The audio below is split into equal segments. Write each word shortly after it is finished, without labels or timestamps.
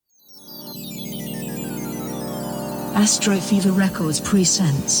Astro Fever Records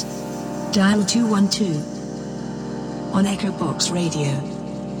presents Dial 212 on Echo Box Radio.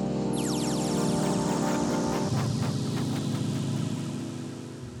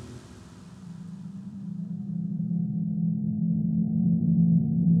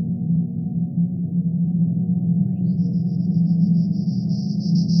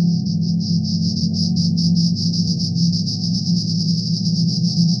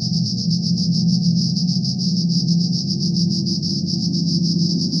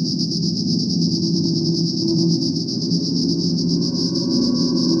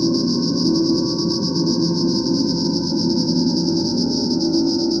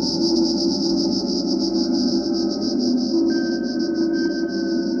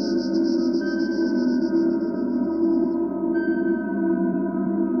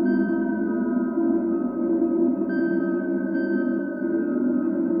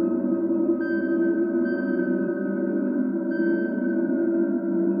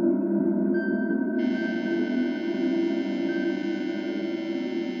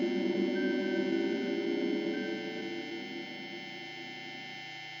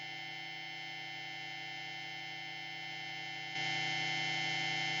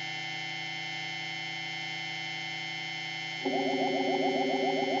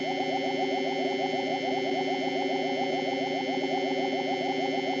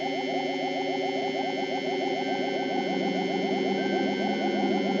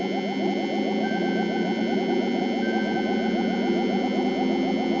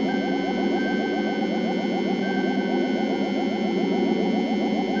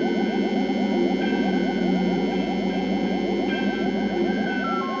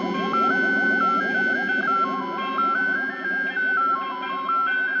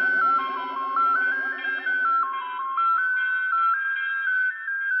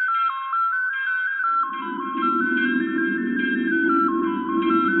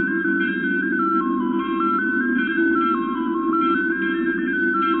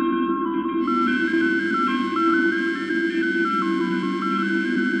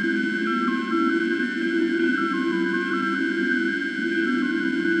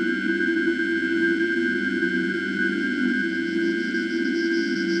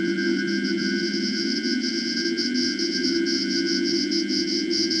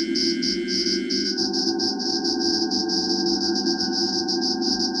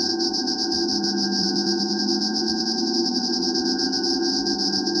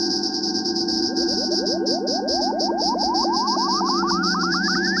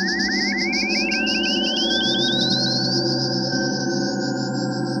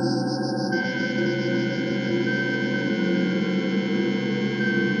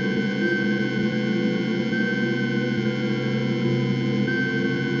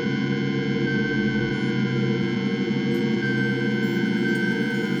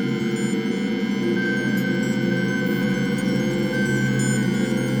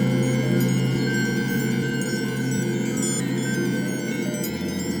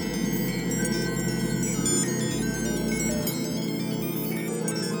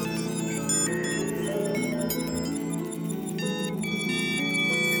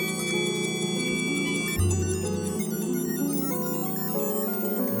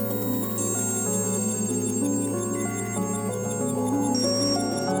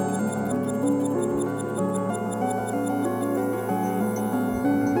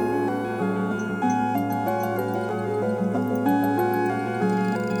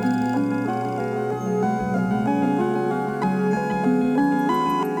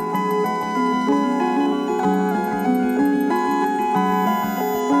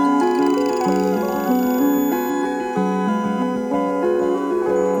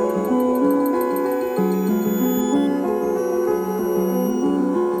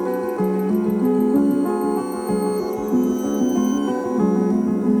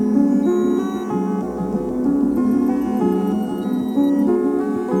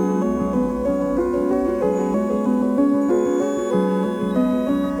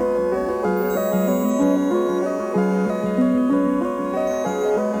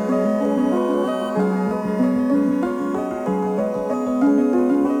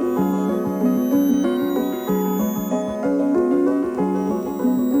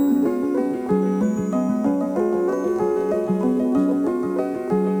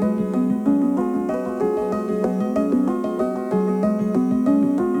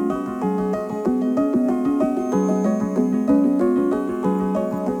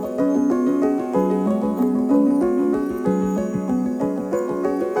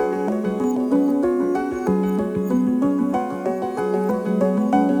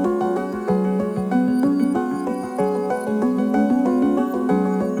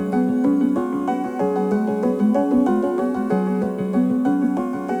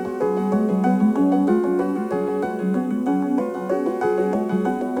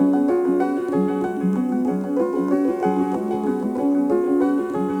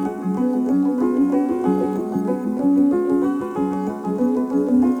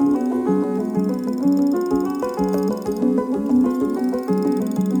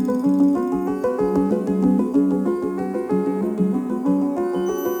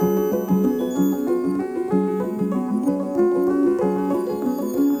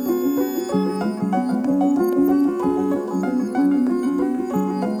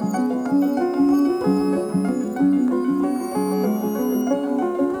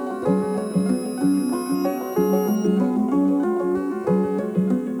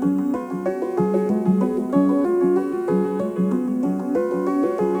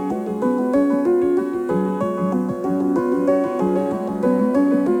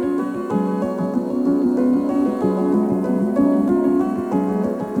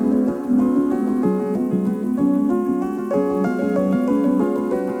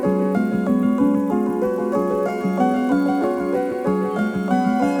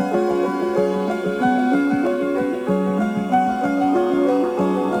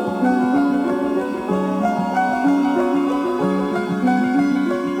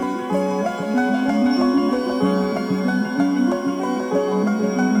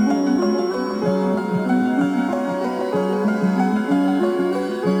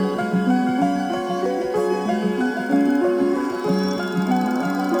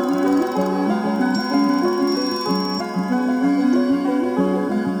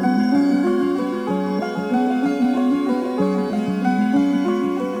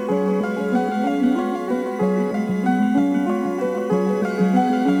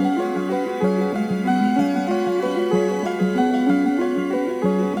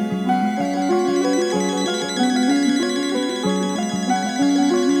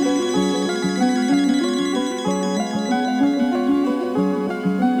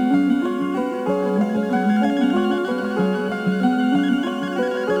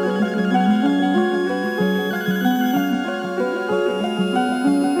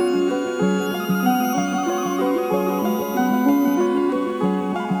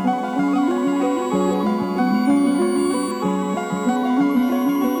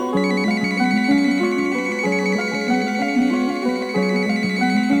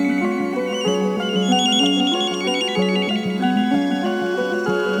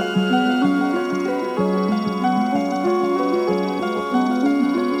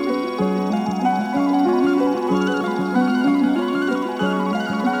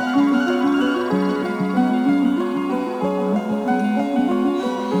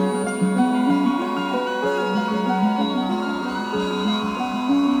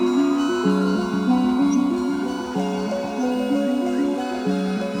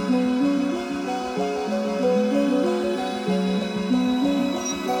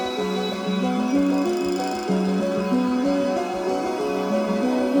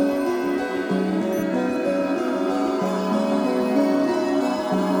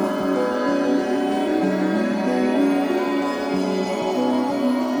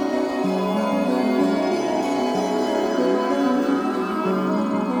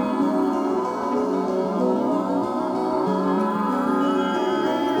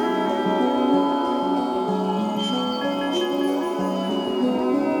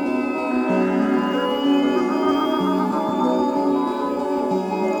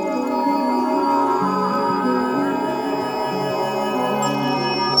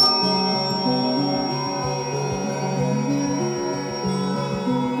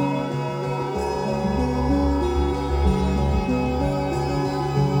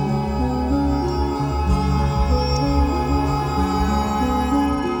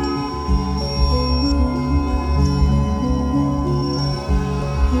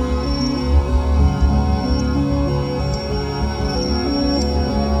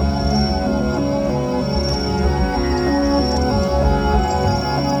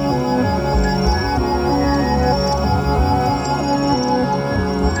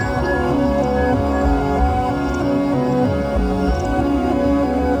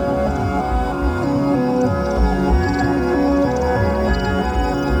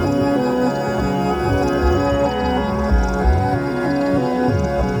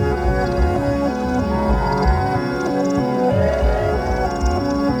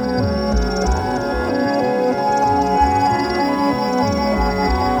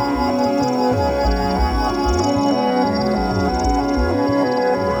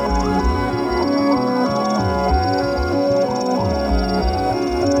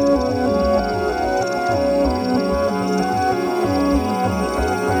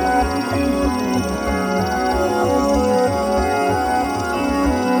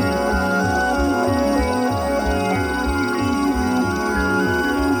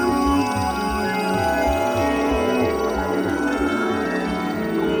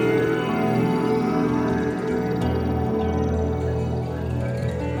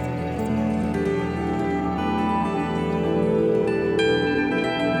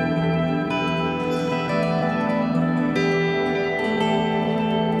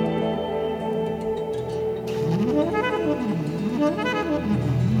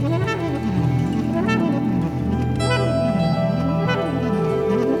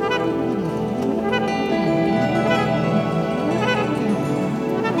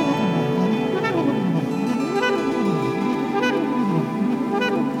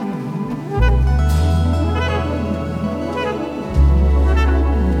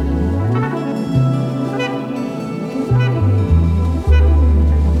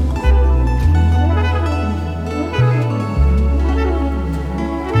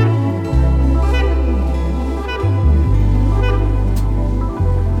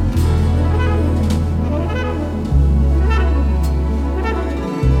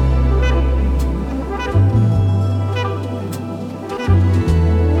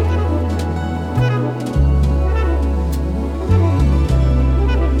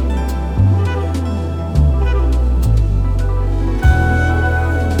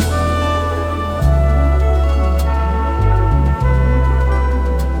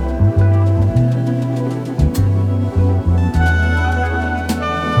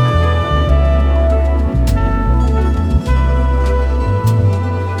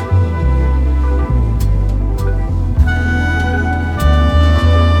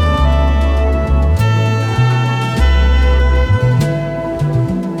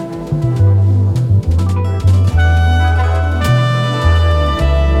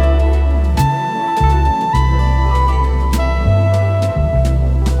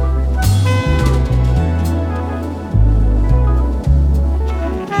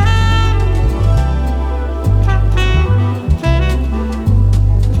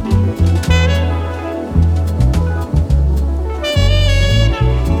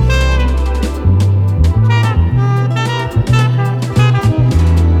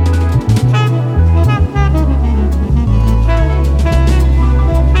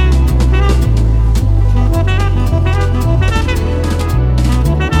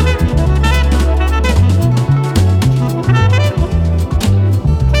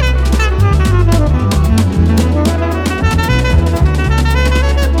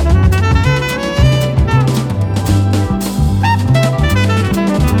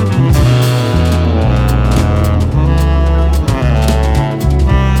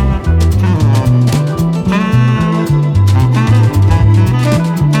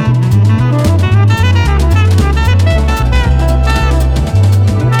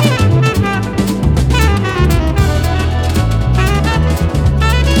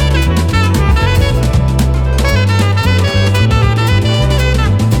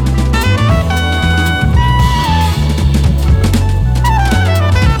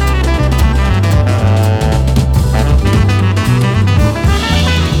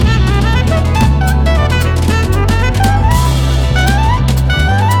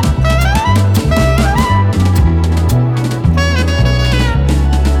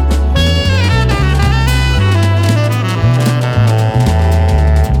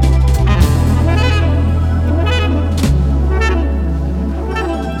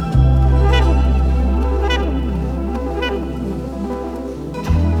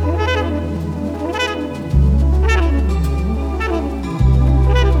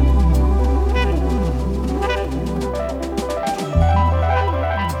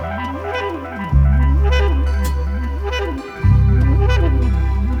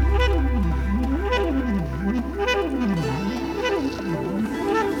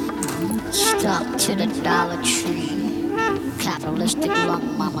 to the Dollar Tree. Capitalistic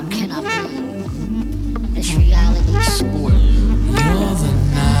lung mama, can I breathe? This reality sport. You're the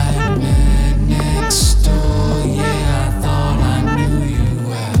nightmare next door. Yeah, I thought I knew you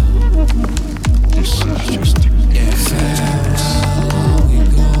well. This is just farewell. Are we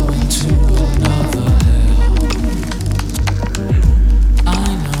going to another hell? I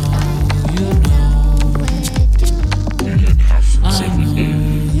know you know I know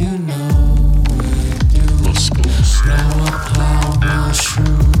you know we do. Slow a cloud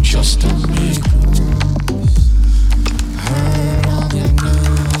mushroom just to make room. Heard on the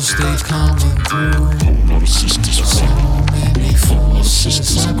news they coming through. Whole lot of sisters so many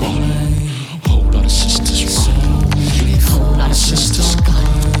forces at play. Whole lot of sisters so many forces at play.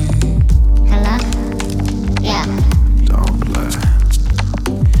 Hello? Yeah. Don't play.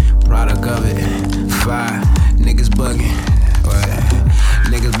 Product of it. Fire. Niggas bugging.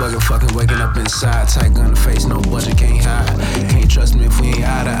 Niggas bugging, fucking waking up inside. Tight gun to face, no budget, can't hide. Can't trust me if we ain't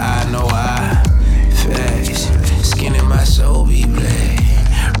eye to eye, no eye. Facts. Skin in my soul, be black.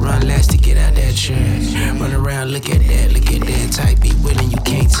 Run last to get out that trash. Run around, look at that. Tight be willing, you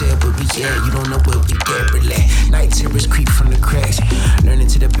can't tell, but we at. You don't know where we at, relax. Night terrors creep from the cracks. Learning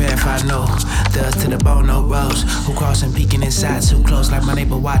to the path I know. Thugs to the bone, no roads. Who crossing, peeking inside too close. Like my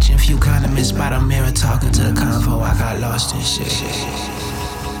neighbor watching. Few condiments by the mirror, talking to the convo. I got lost in shit.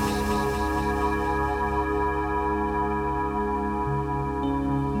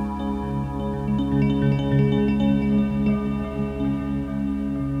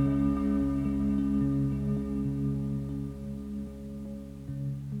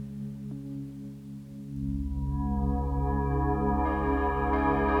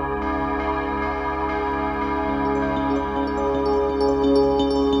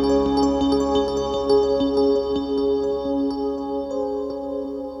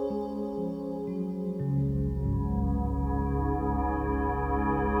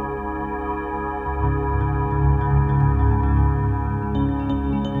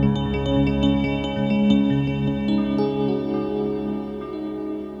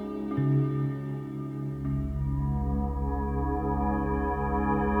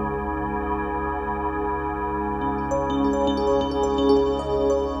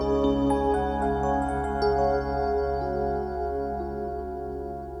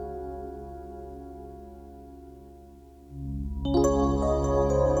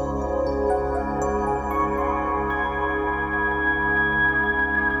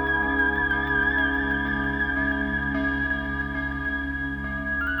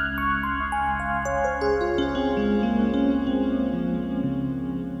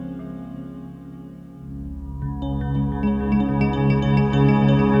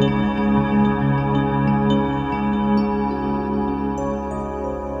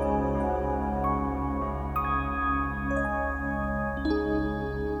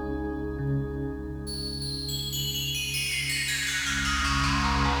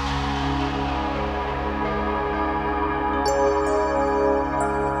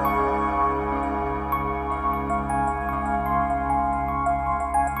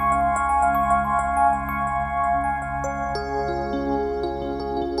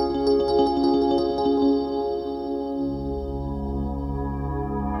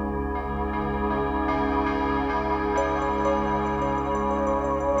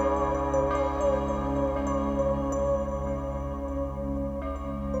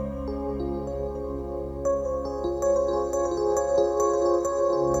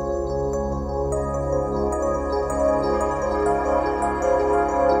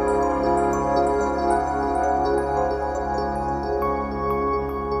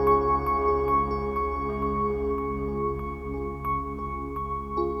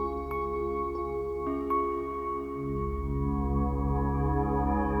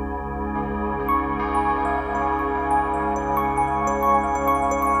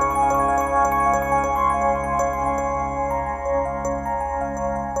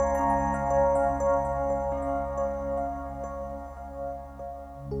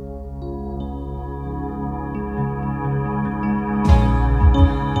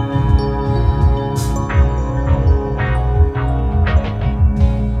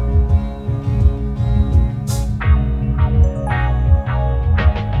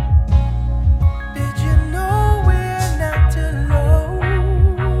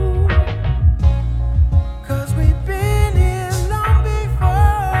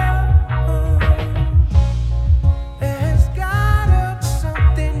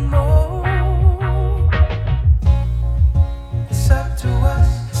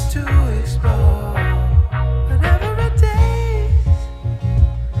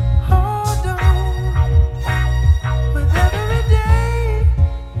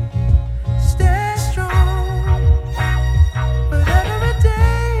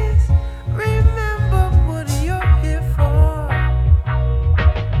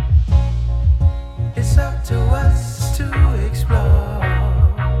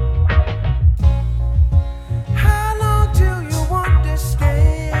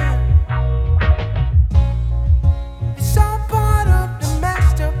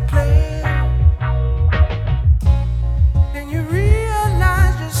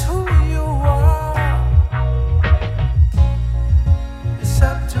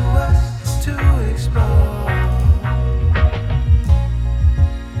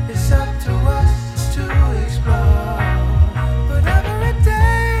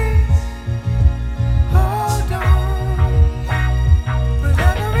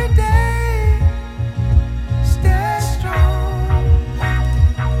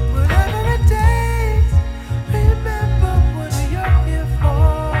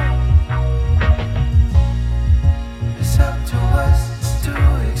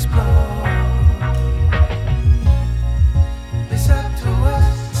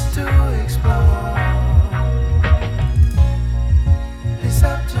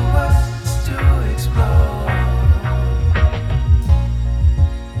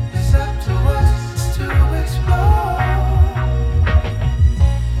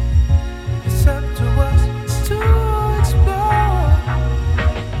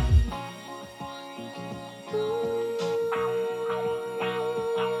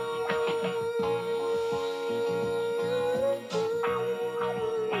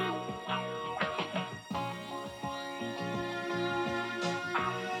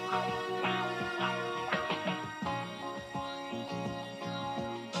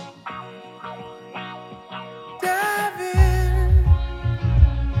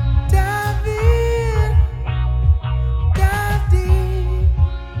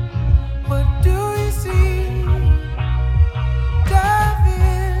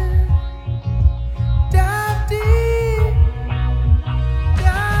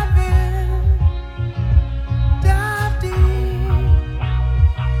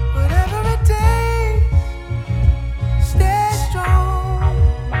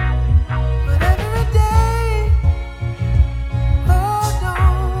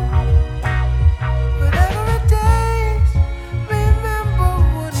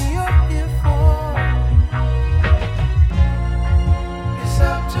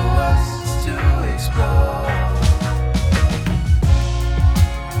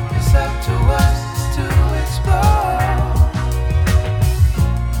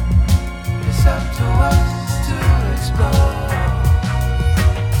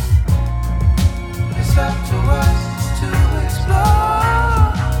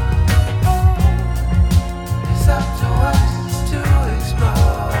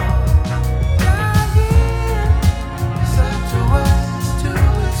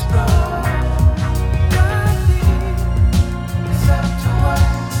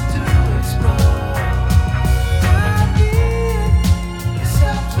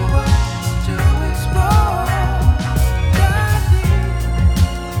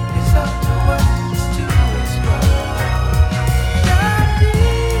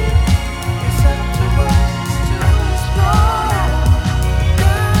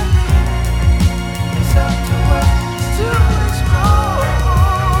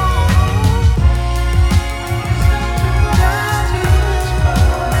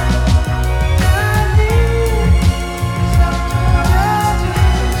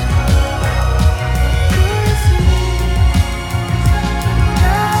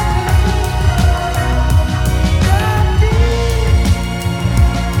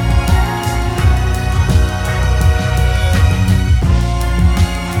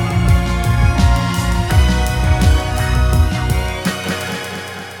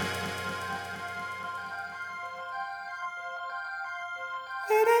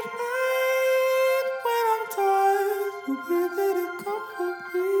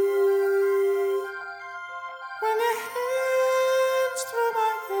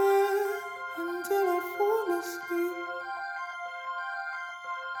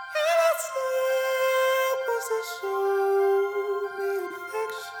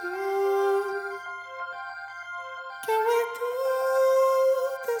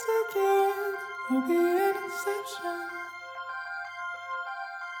 will be an exception.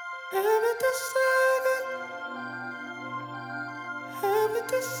 Have you decided? Have you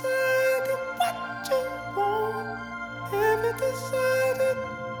decided what you want? Have you decided?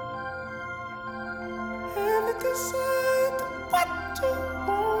 Have you decided what you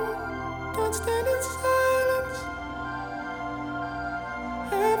want? Don't stand in silence.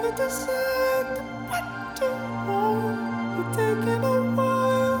 Have you decided what you want? You're taking a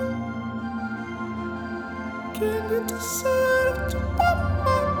while. Can you decide what you want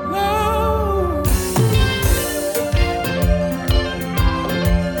my love?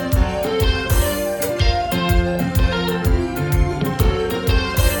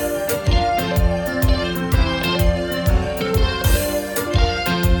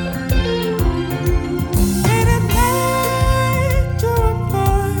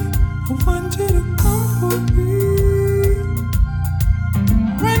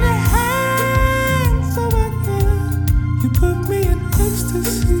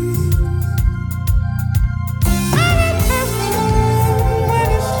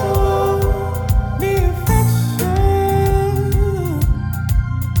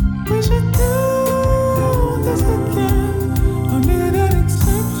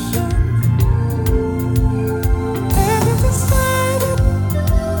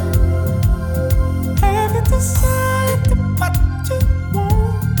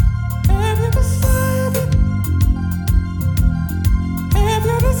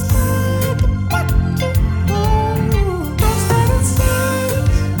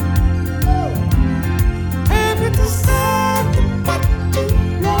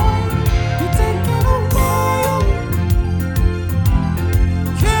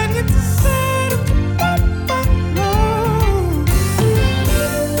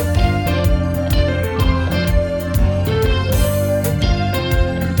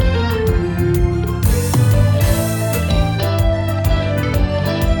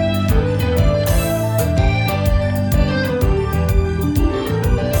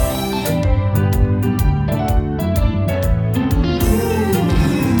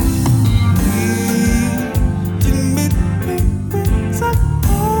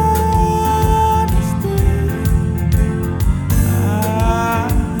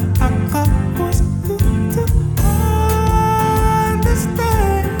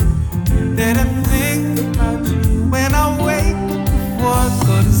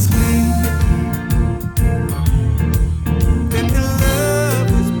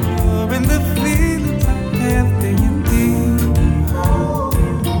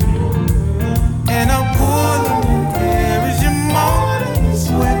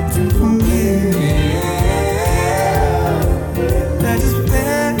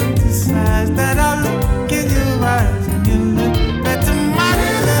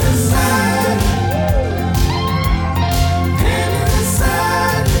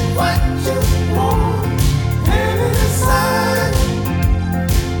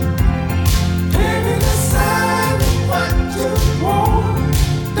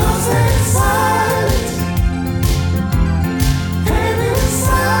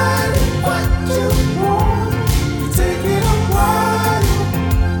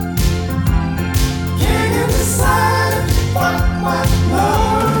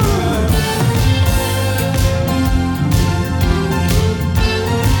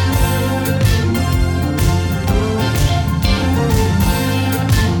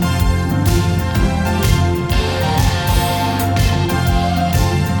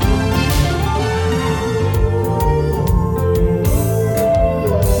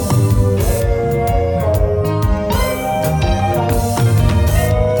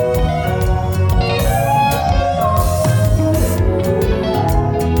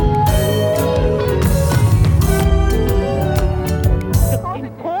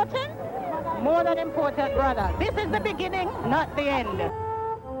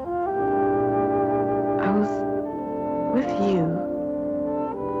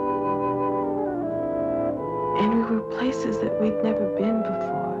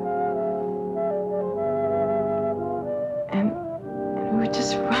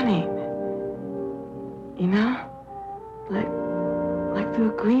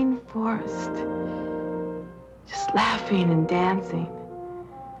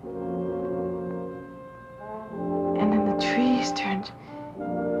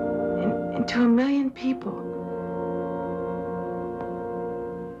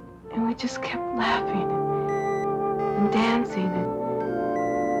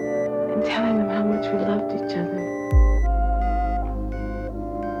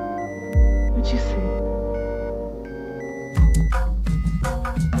 What you say?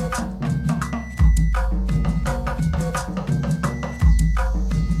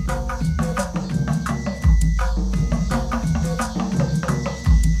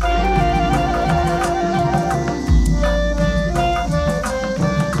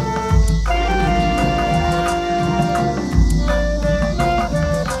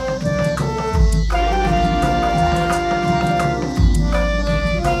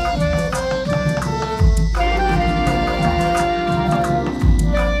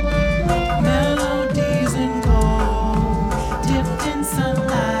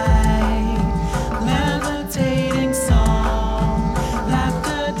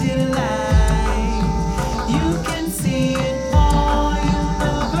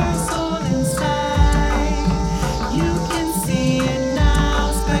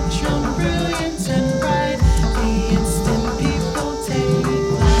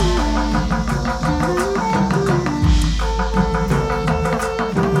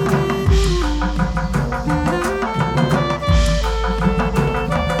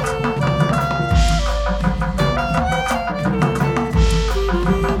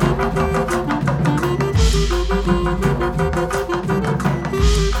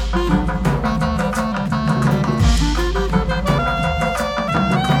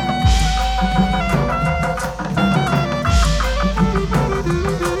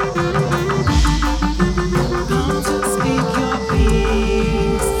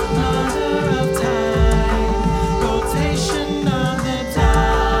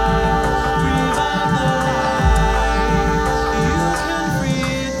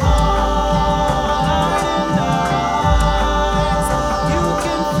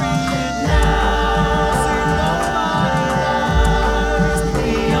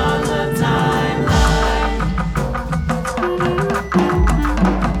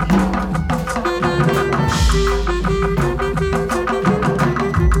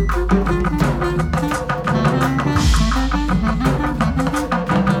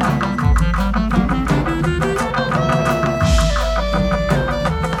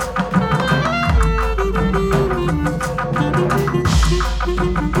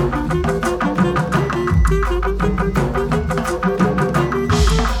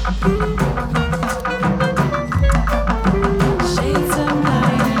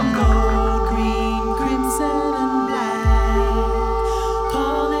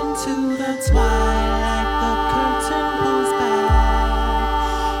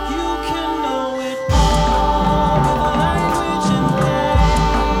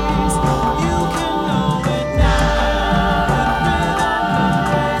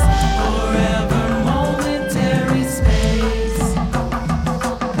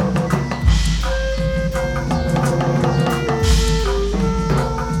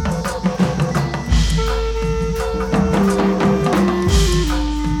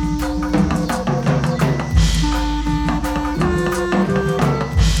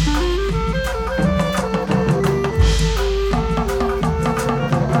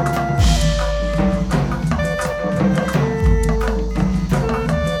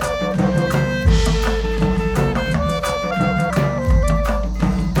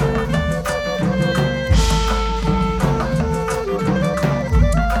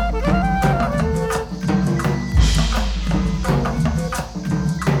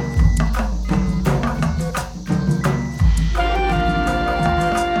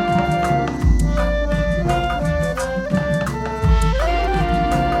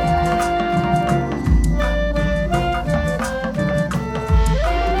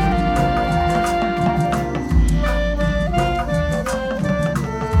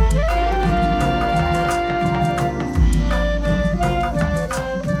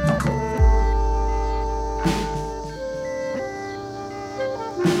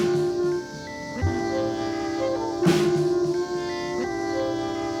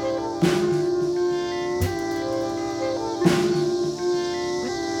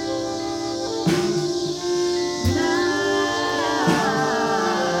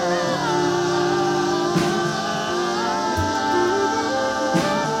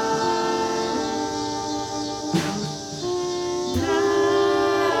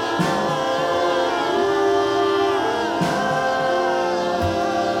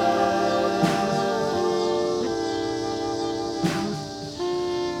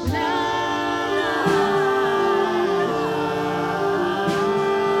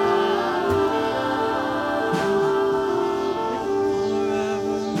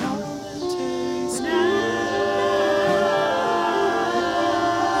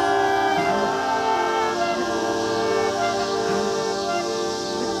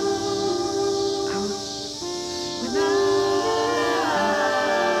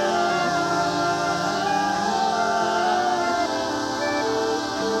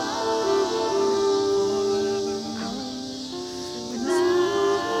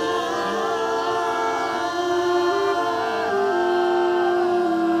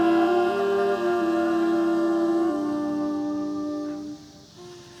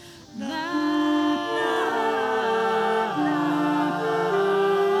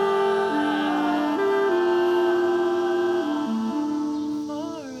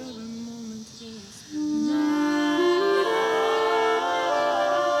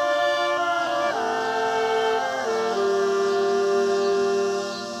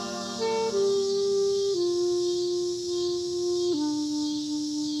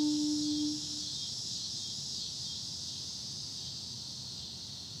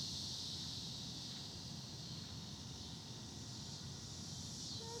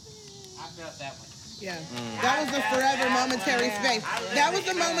 felt that one. Yeah. That was the forever momentary space. That was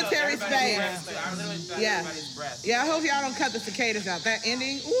the momentary space. I literally felt Yeah. everybody's breath. Yeah, I hope y'all don't cut the cicadas out. That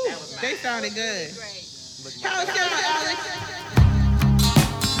ending, ooh, they sounded good. How's y'all, Alex?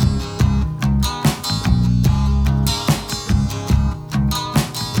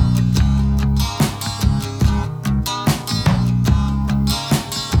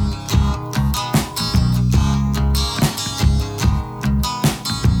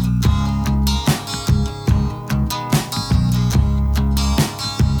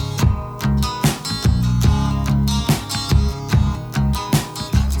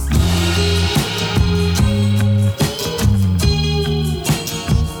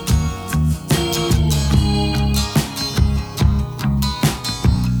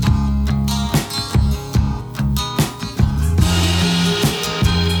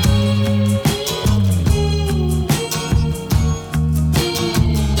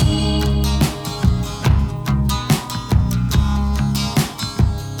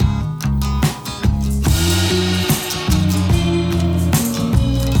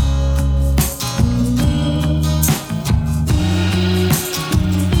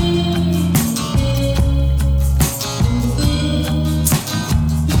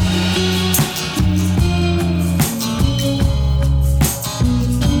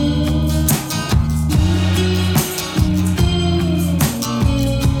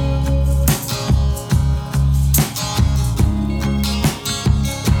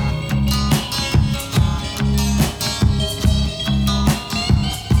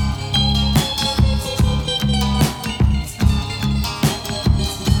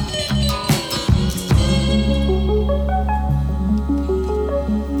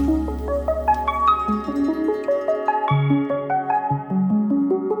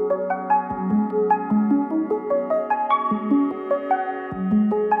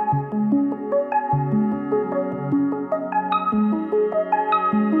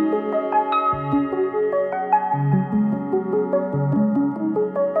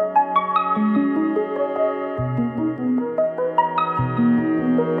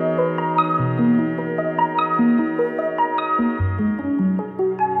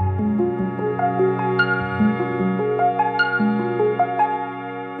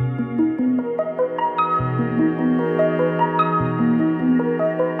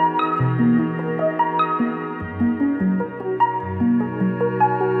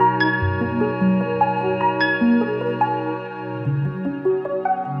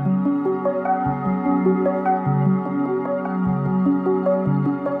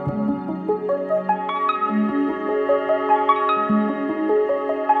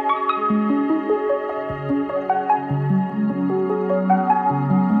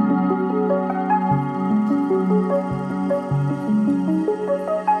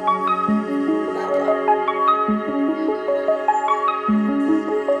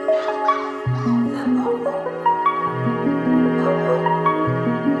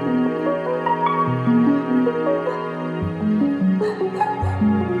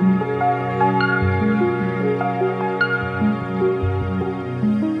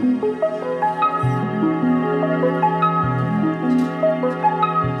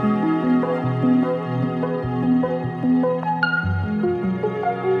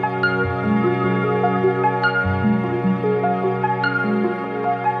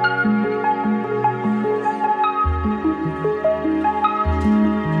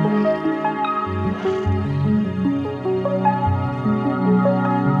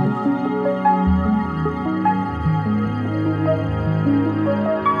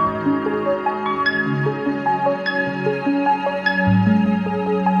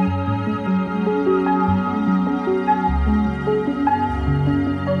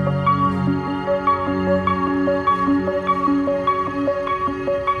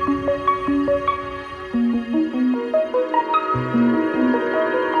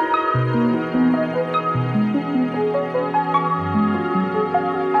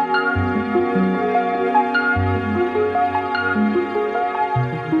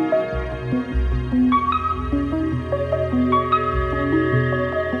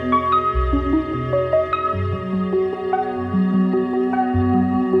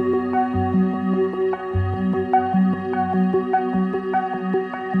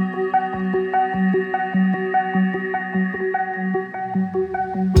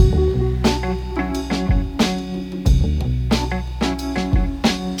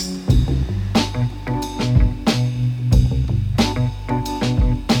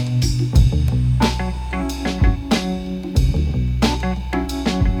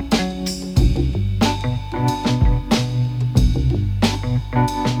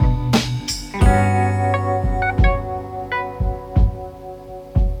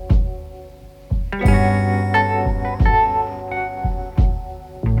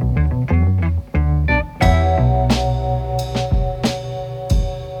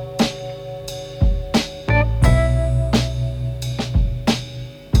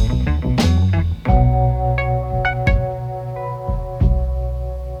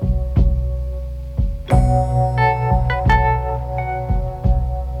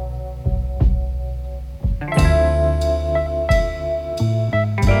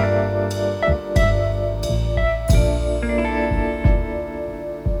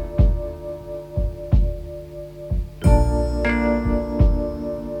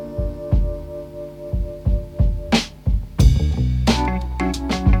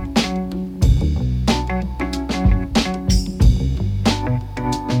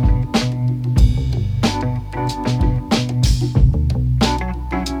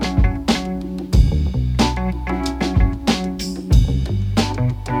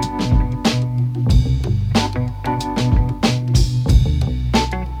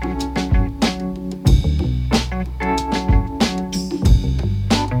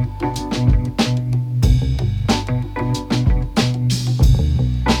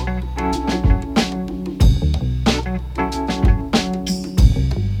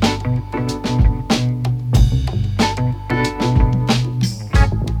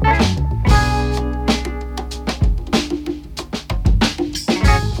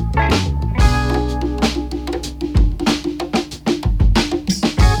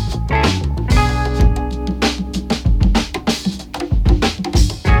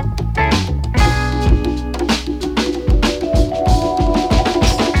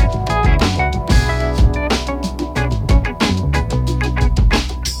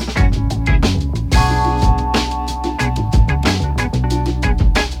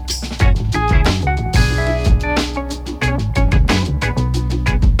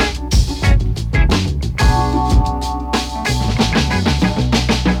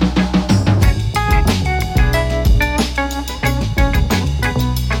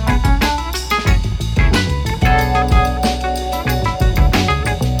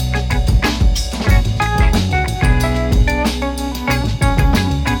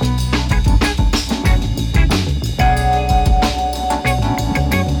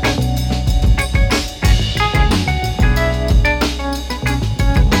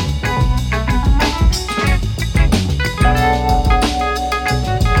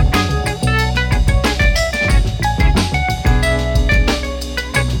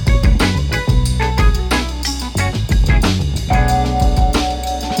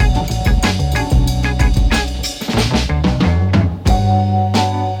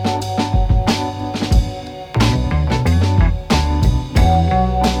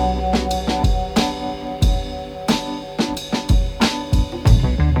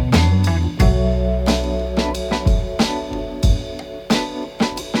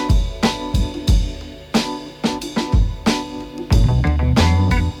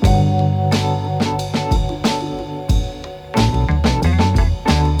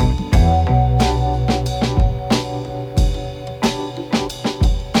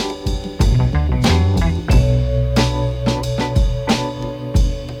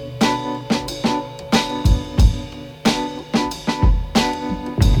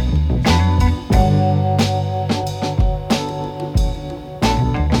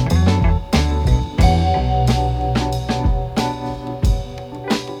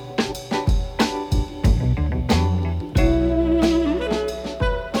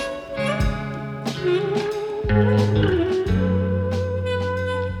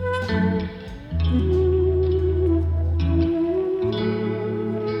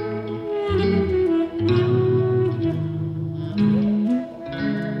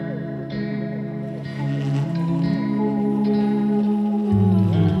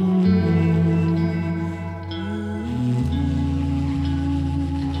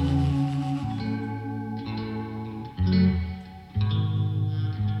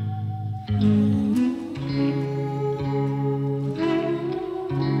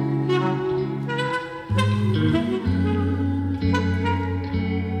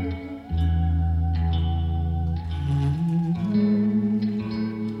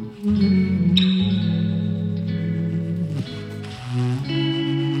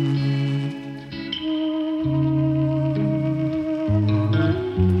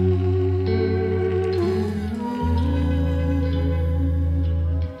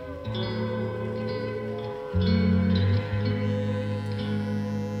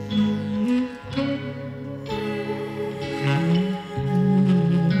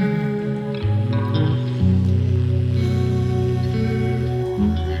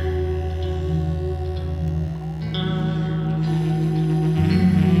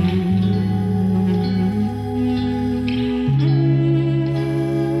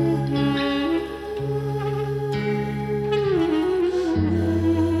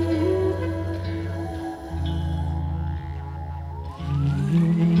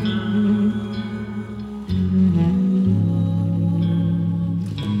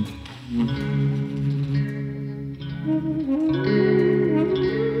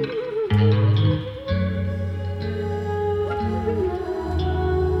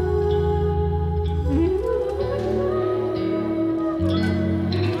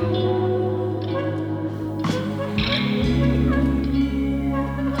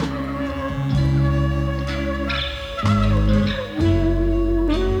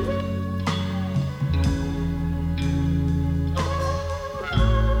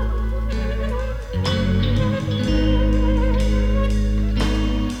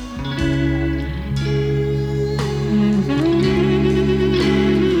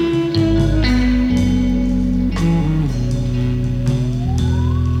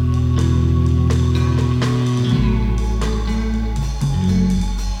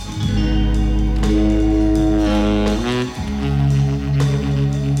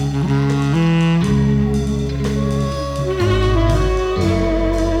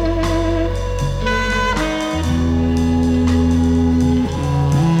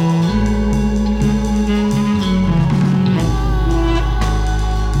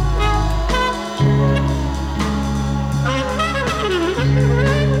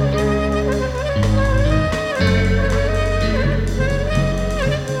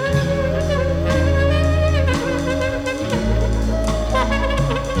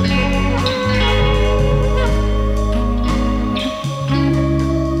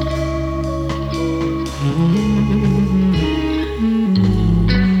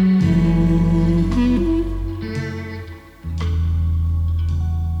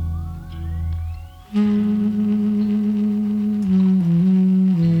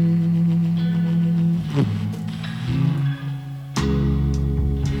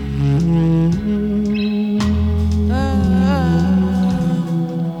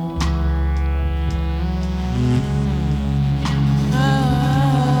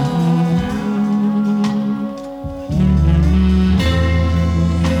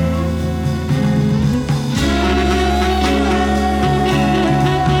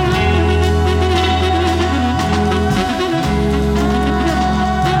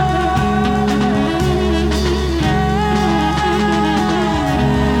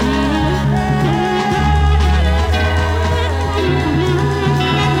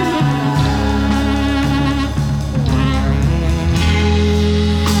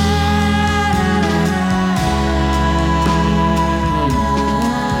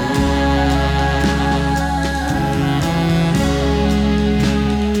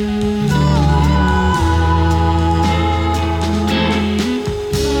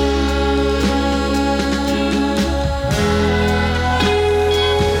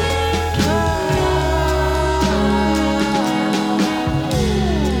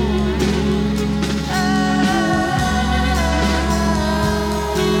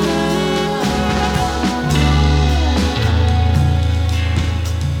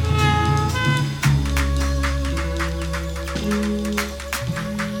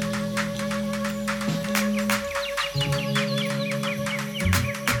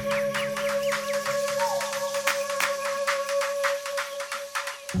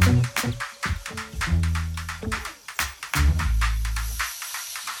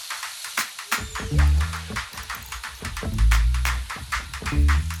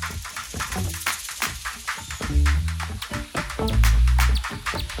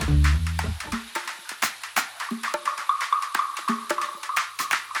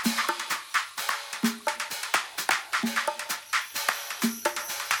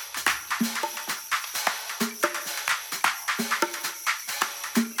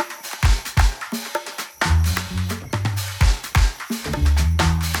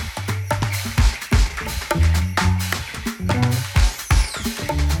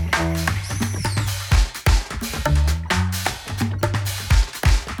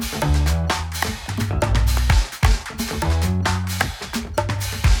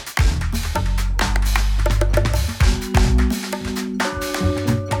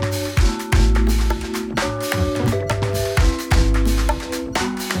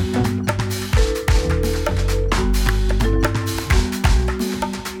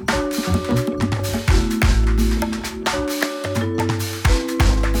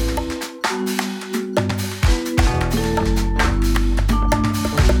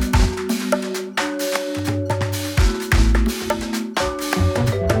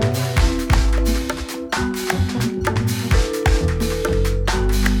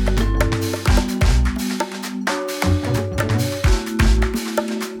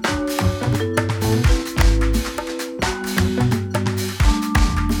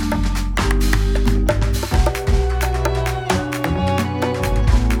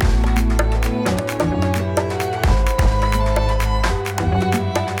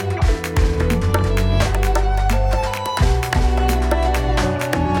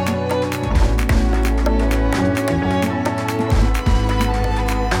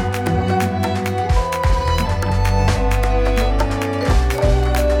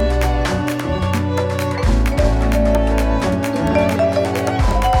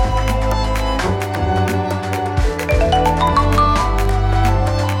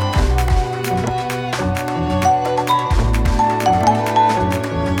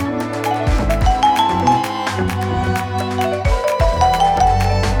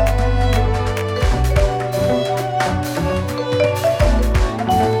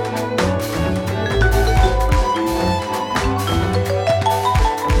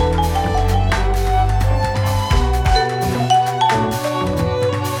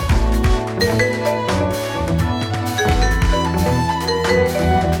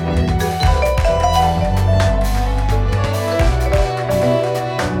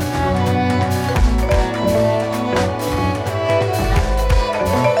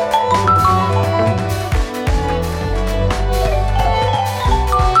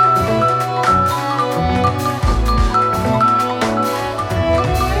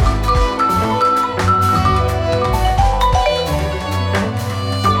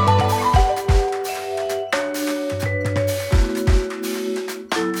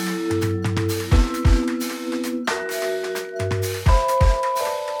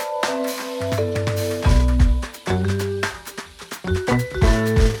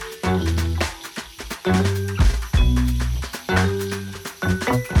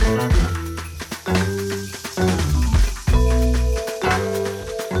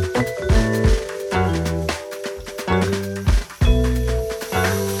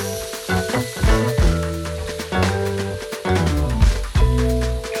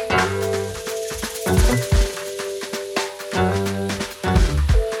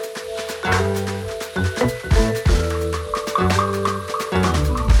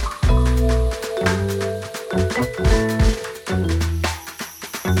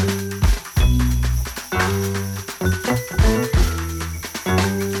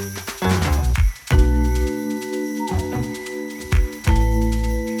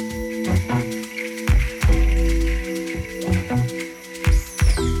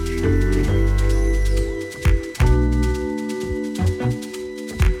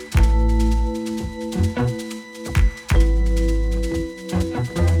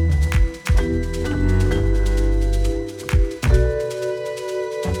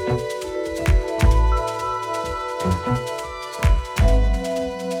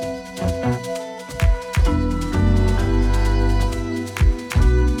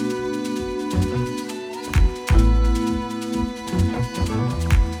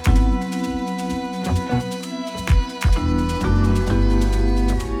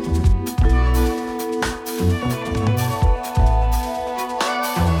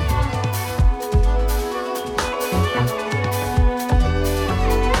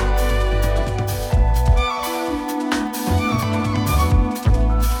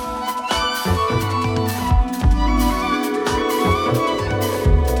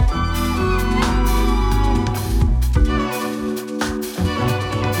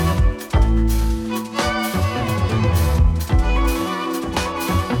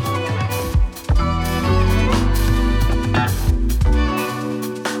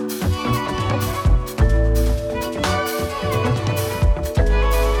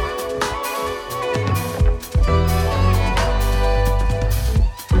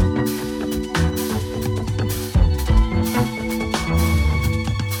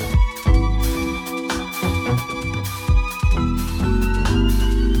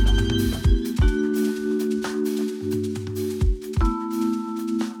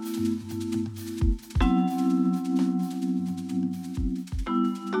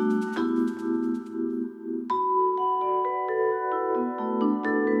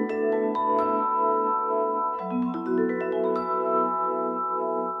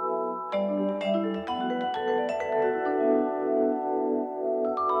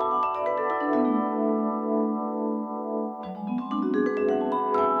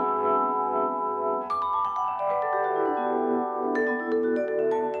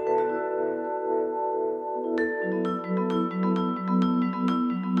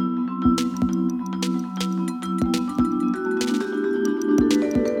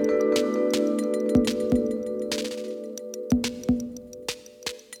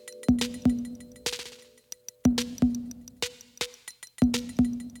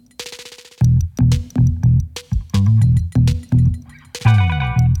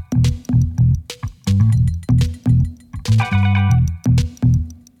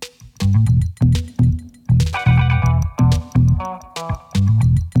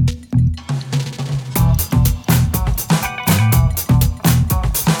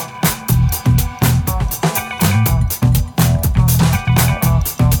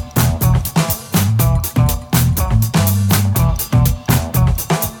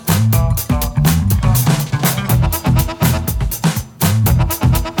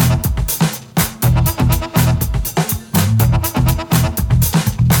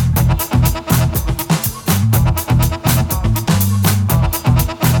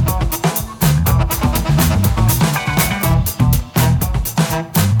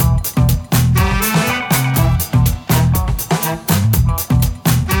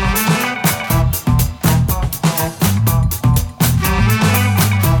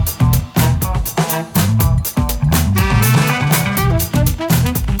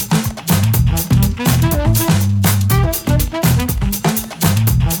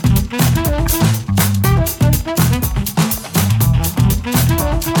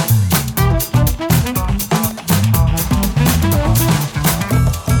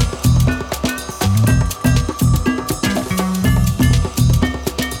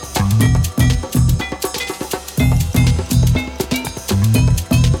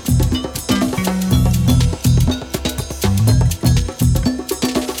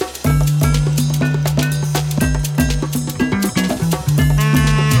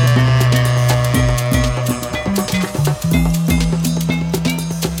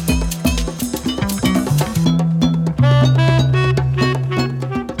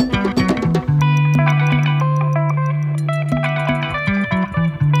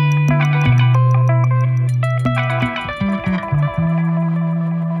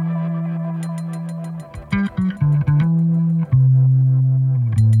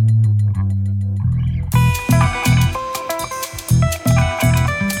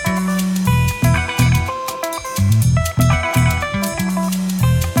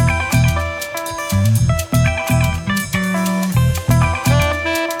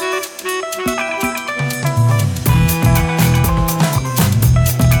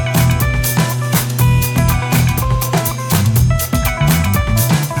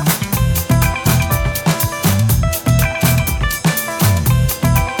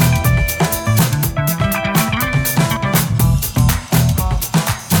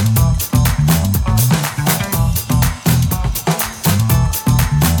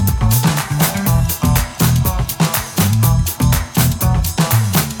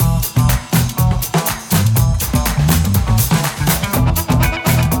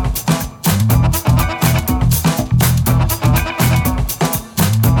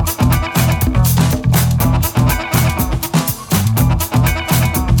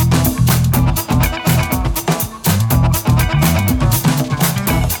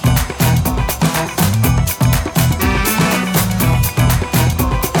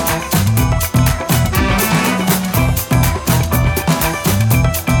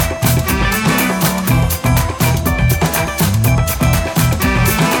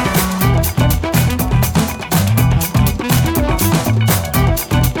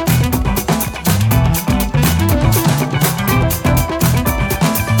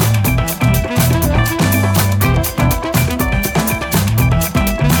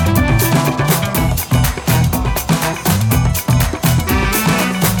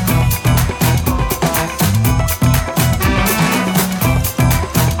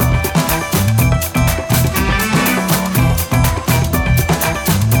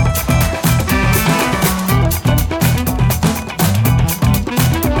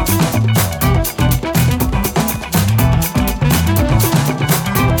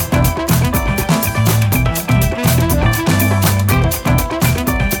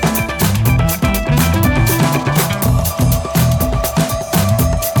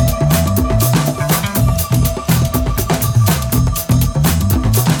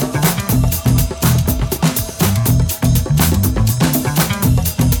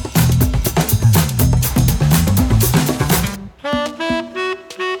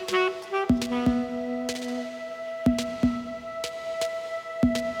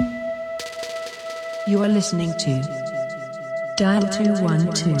 listening to Dial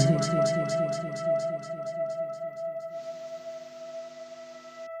 212.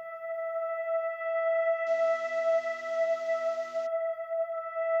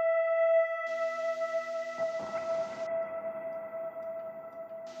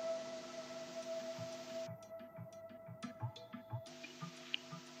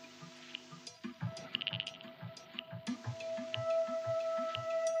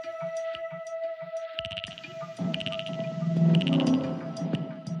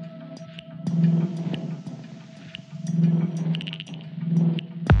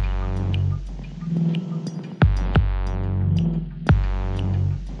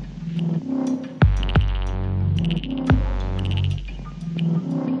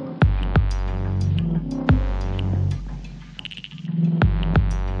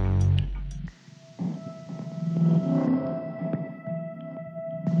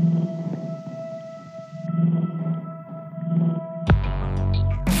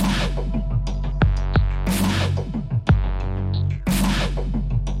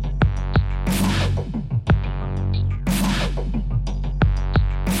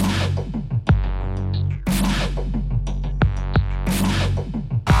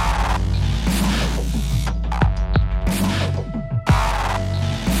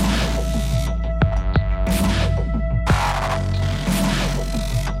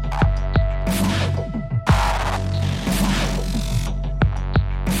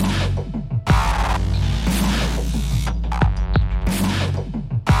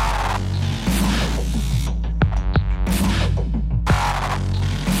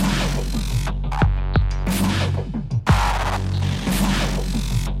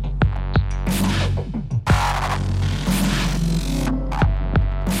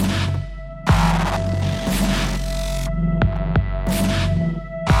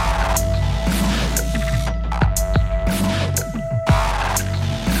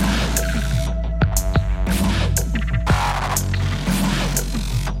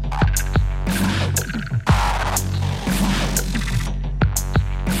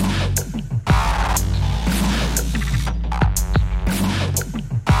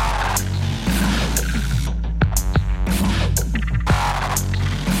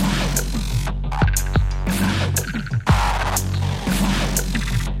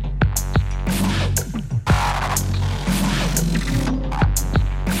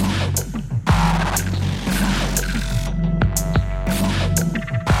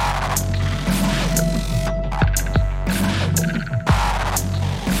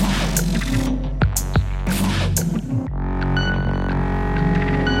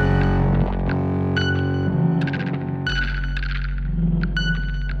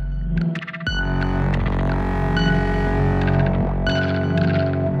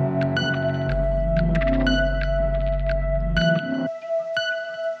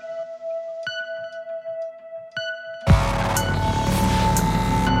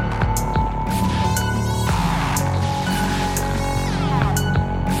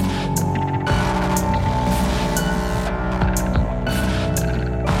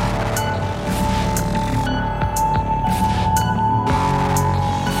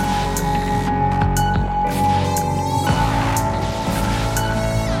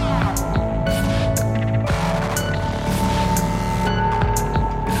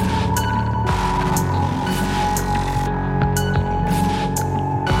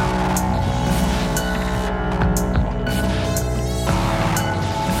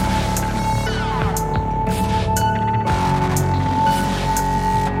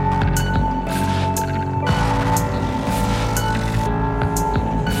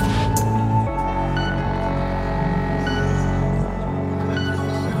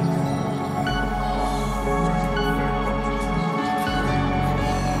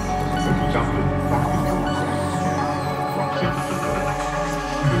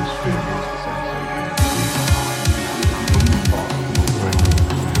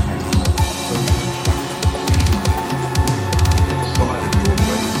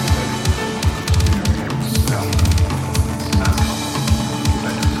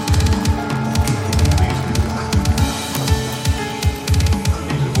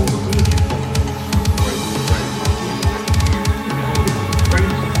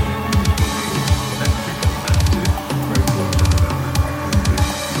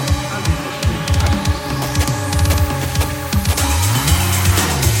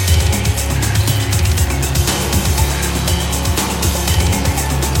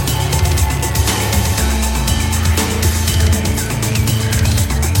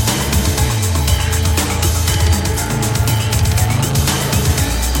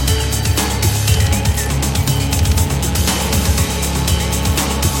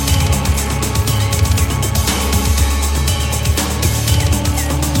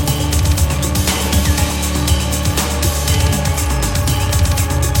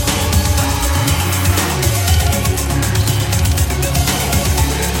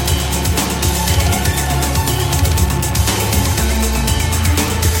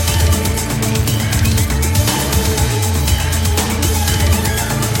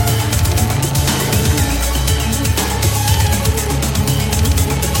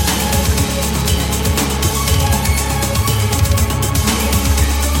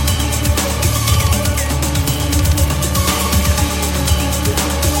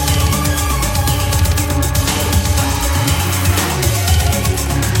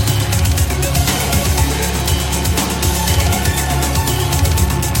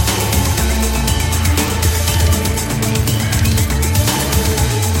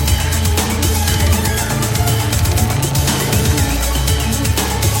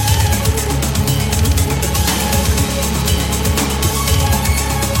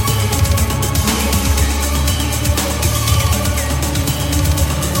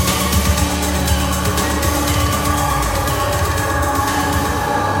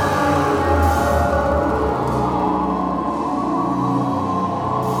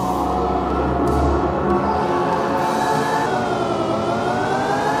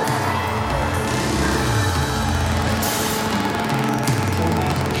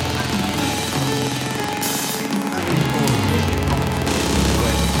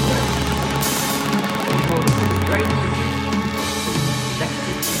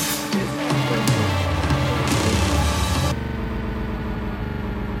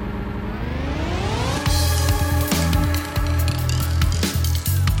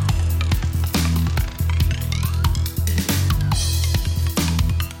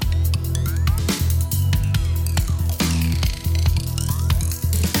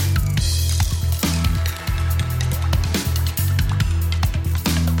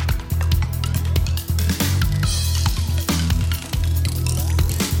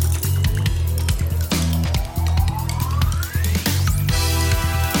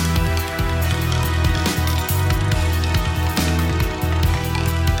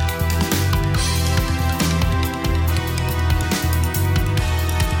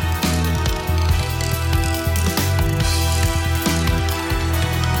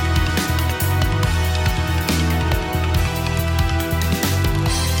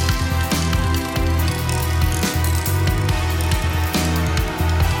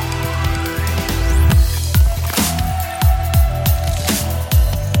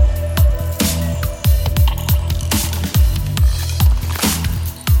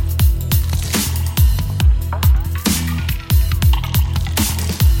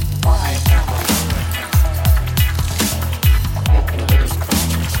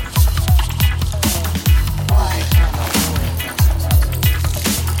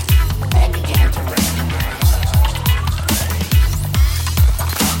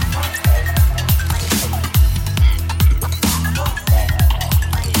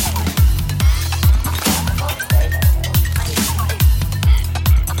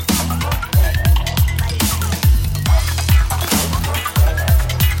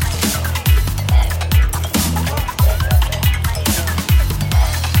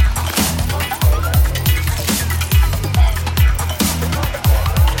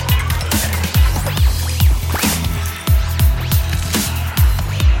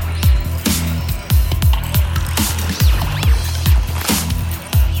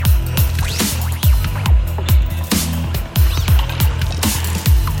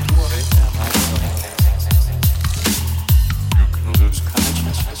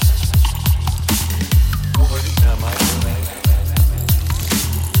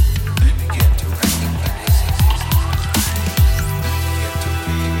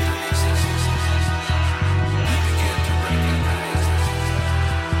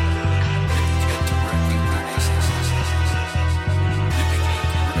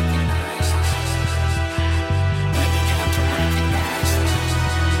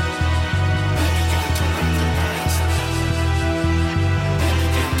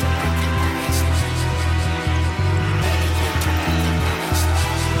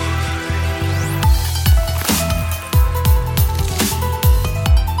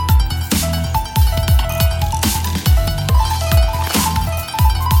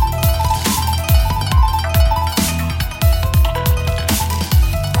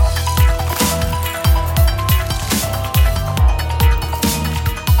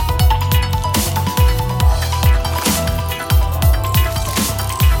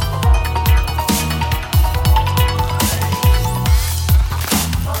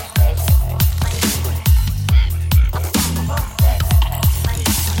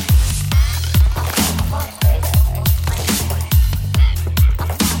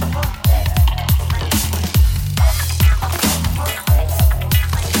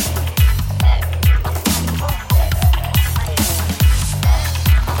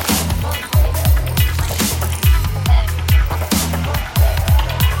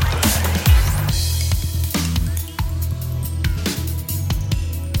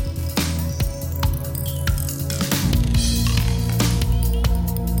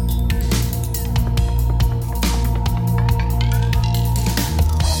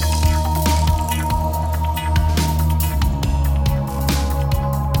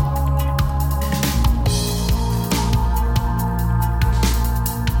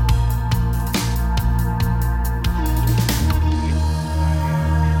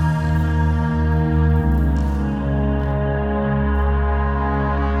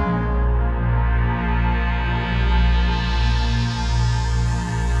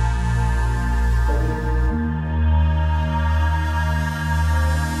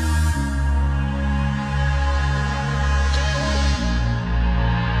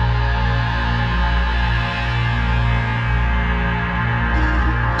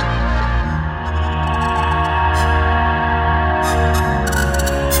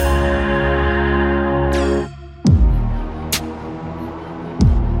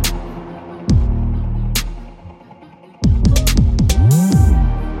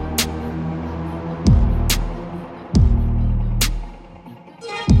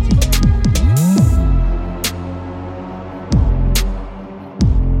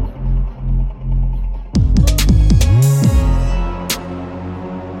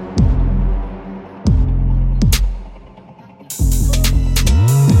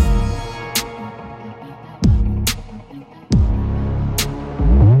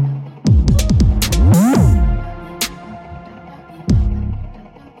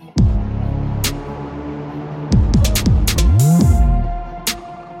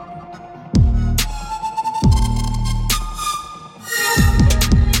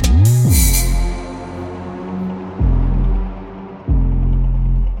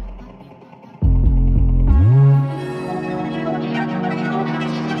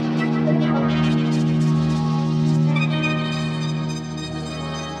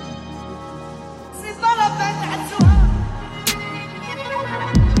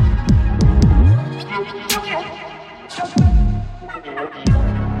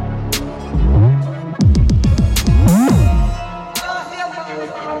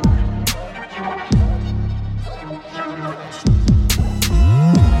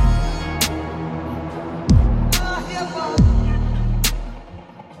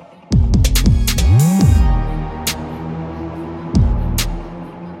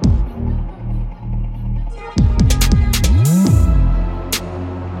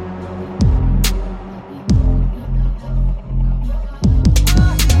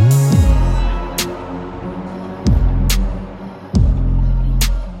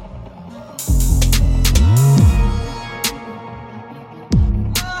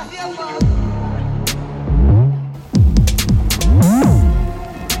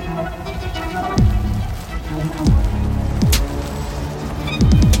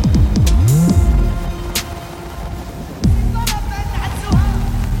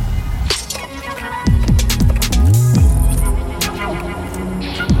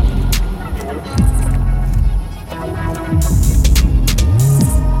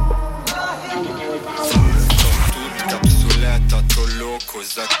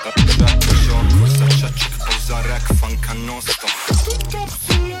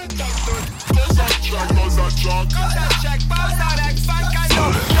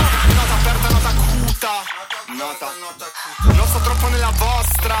 Non sto troppo nella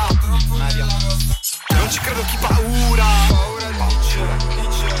vostra media. Non ci credo, chi paura.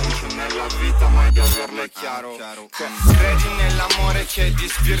 Nella vita mai di averlo chiaro. Credi nell'amore che ti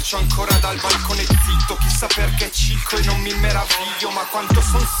sbircio ancora dal balcone zitto. Chissà perché cicco e non mi meraviglio, ma quanto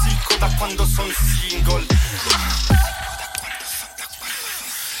son sicco da quando son single.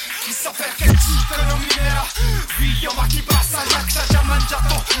 Chissà perché cicco e non mi meraviglio, ma chi passa l'ex ha già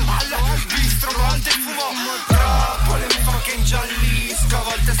mangiato al bistro, al defumo troppo, le faghe ingiallisco, a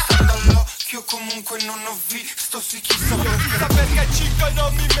volte stando all'occhio, comunque non ho visto, sì chissà perché cicco e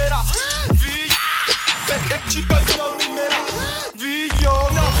non mi meraviglio, perché cicco e non mi meraviglio,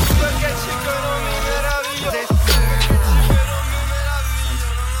 no, perché cicco e non mi meraviglio.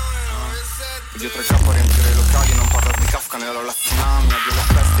 Dietro il capo a riempire i locali, non parlo di Kafka nella la tsunami, addio le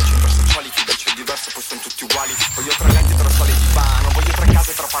feste, centri sociali, chi dice il diverso poi sono tutti uguali. Voglio 3 letti, 3 sale di vano, voglio 3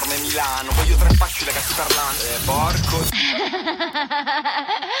 case tra Parma e Milano, voglio 3 fasci legati per l'anno. Porco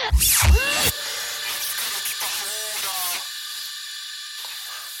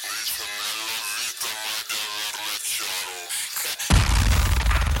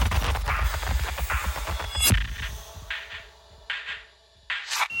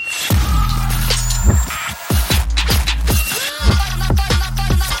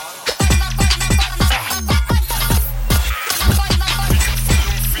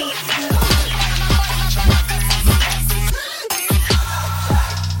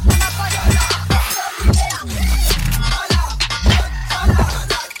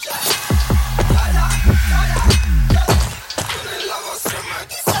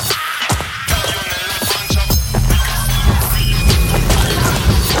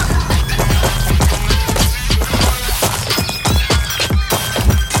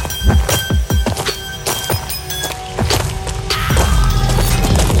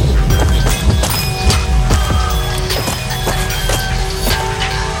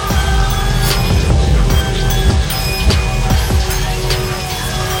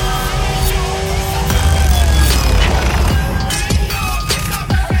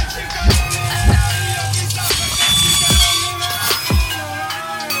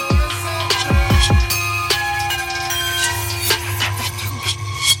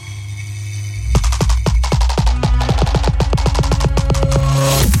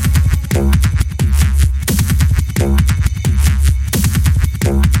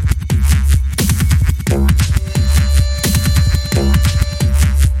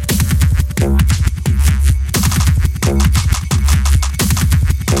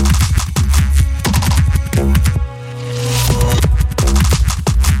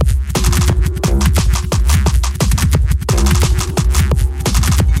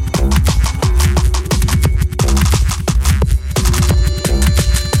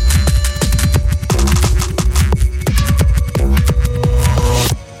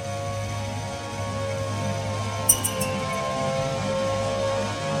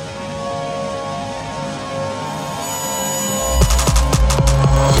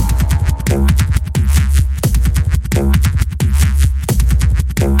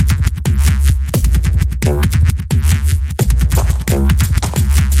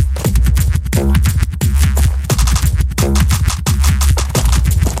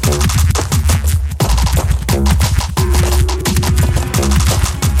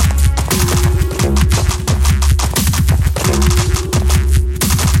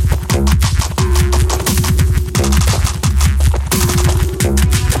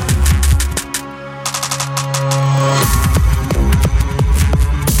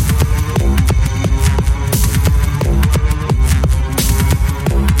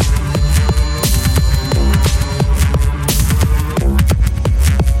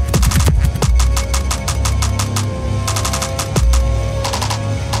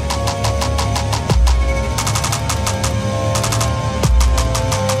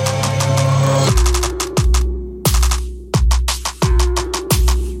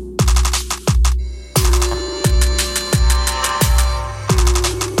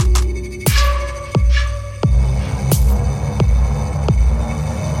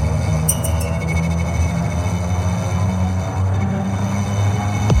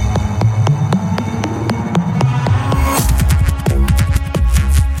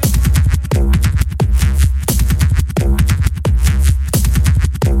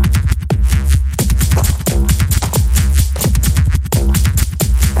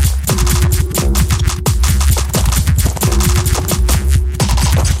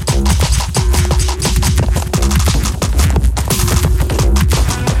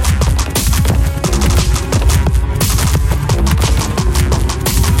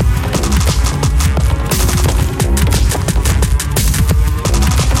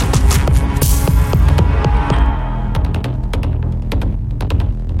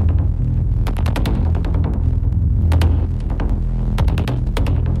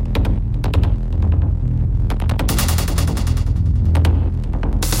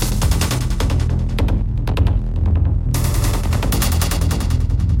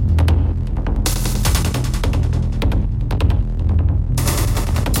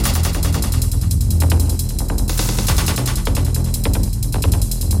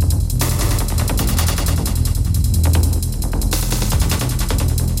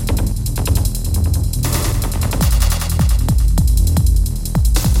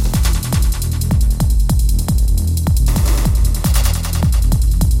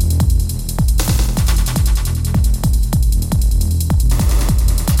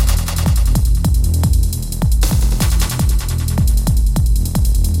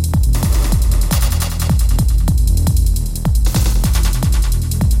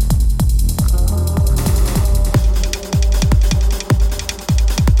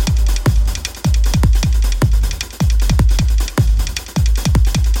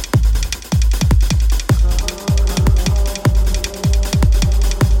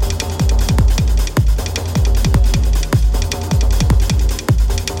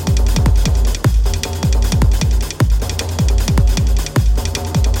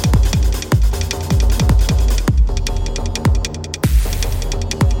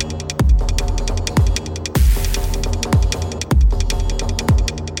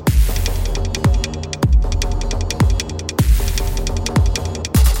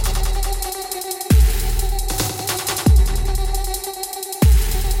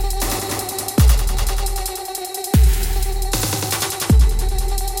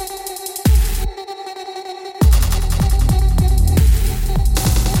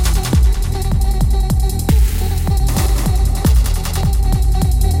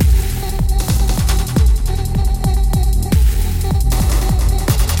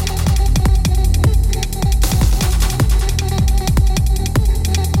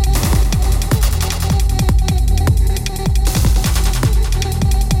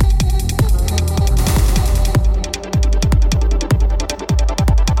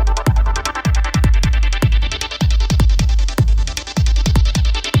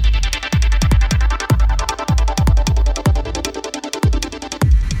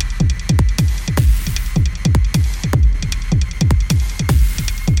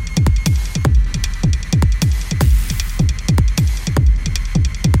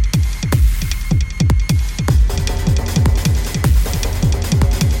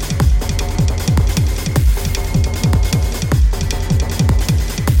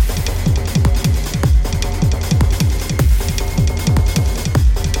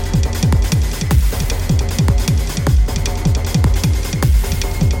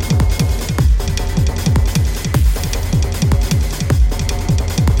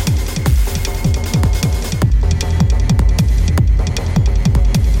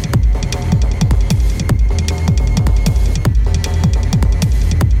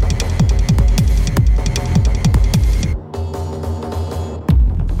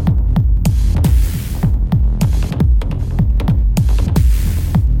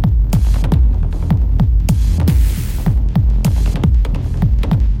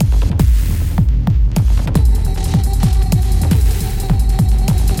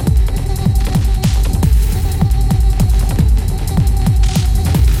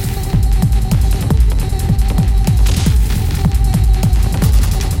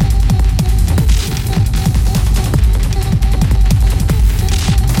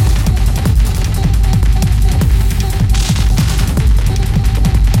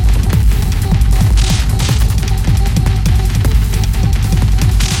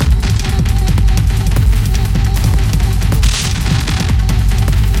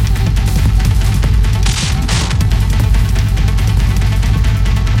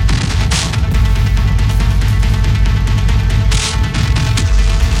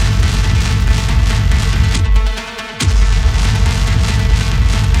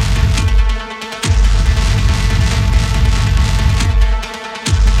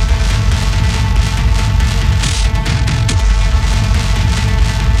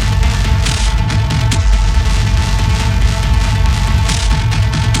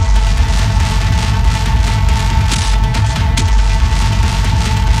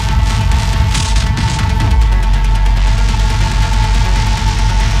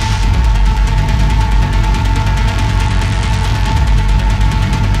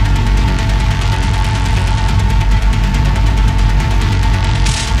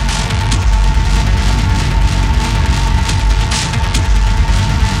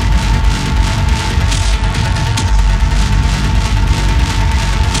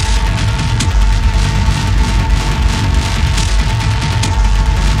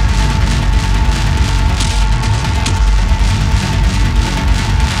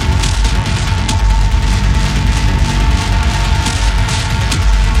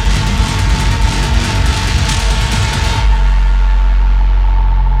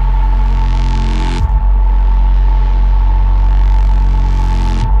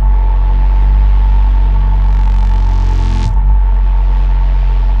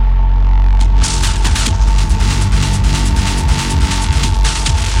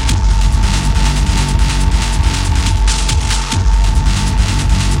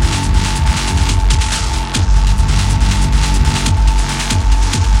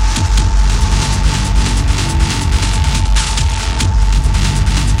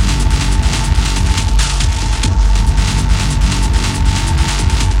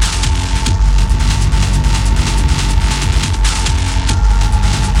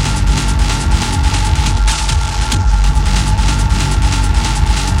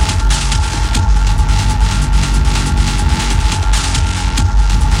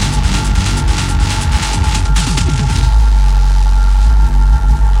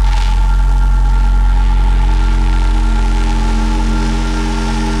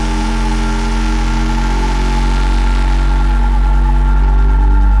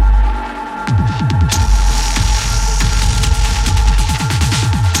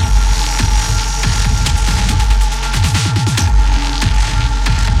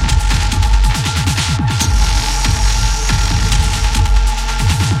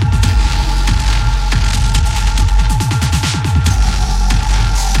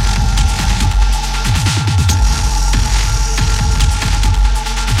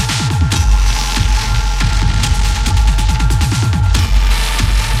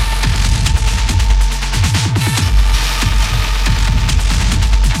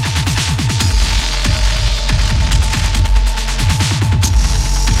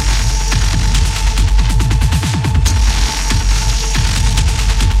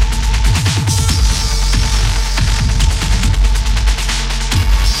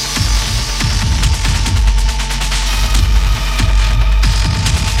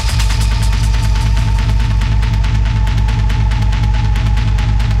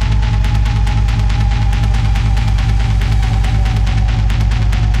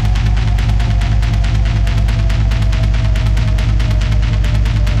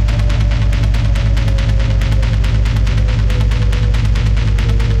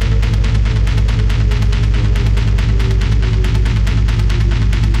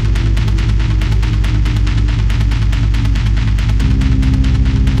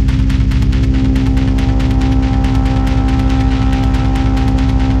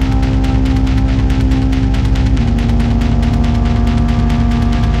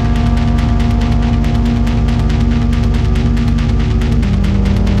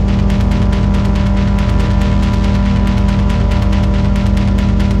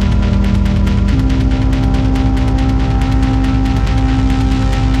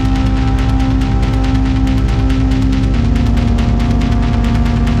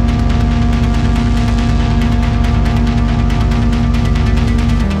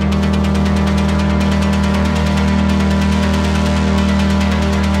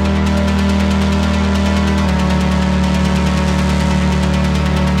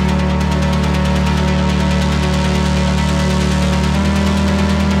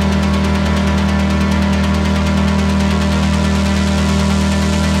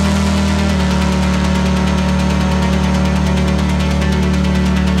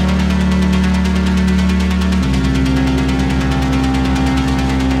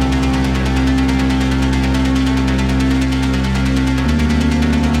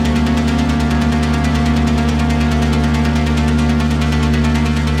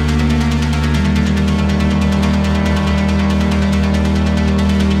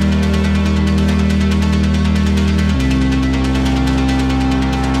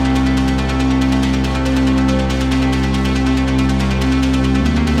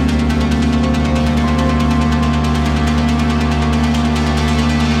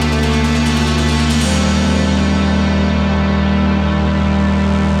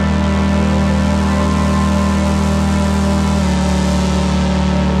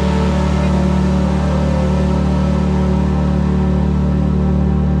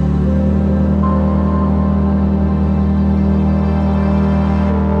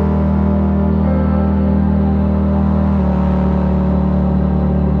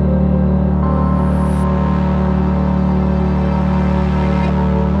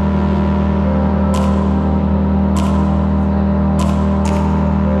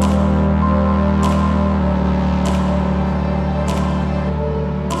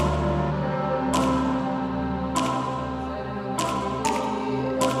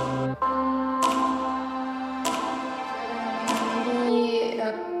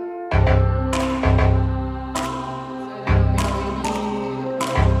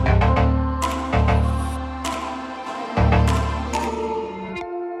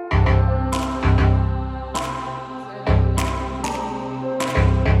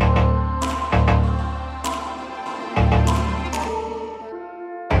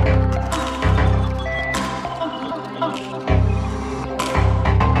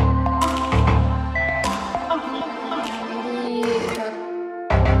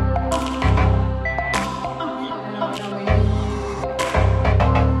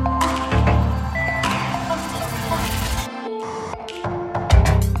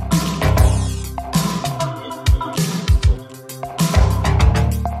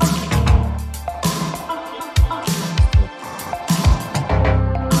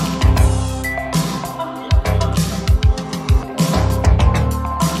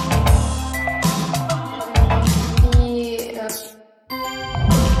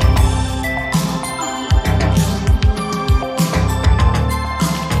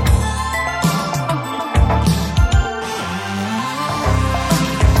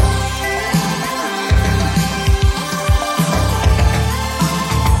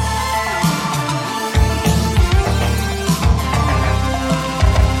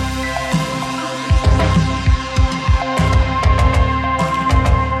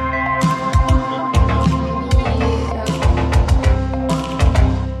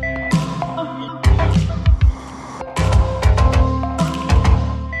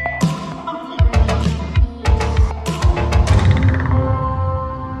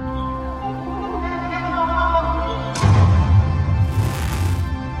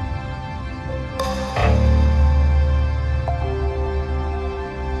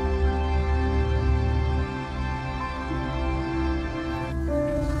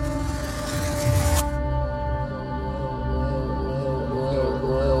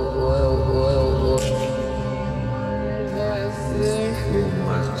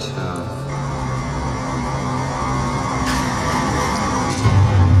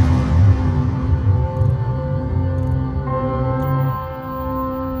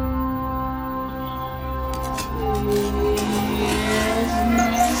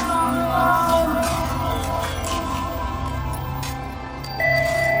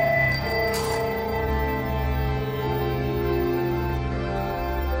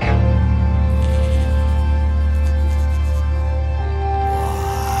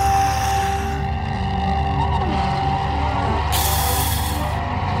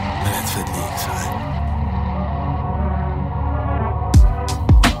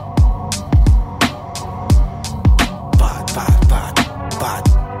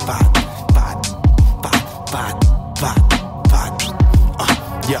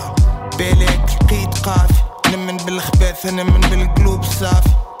أنا من بالقلوب صافي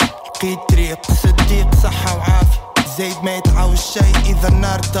لقيت طريق صديق صحة وعافية زايد ما يتعاوش شيء إذا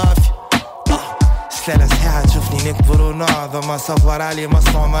النار طافي سلالة صحيحة تشوفني نكبر ونعظم ما صور علي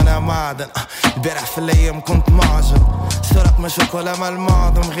مصنوع ما أنا معدن البارح في الأيام كنت معجب سرق مشوك ولا ما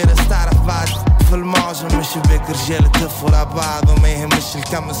المعظم غير استعرف بعد في المعجم مش بيك رجال تف ورا بعض وما يهمش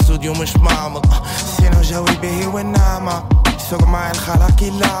الكم استوديو مش معمل سينو جوي باهي والنعمة يسوق معي الخلاقي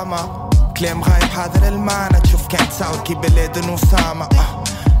اللعمة كلام غايب حاضر المعنى تشوف كان تصور كي بلاد وسامة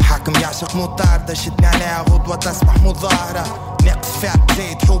حاكم يعشق مطاردة شدني عليها غدوة تصبح مظاهرة ناقص فعل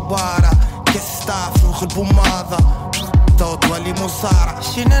زيت حبارة كاس طافي وخلبو ماضة توت ولي مصارع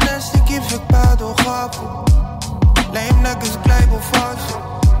شينا ناس كيفك بعد وخافوا لا يمنقص قلايب وفاشل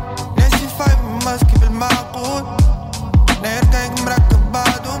ناسي فايب ماسكي بالمعقول لا يركايق مركب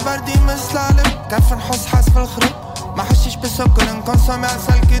بعده بردي مسلالم كيف نحس حاس في الخرب ما حشيش بسكر نكونسومي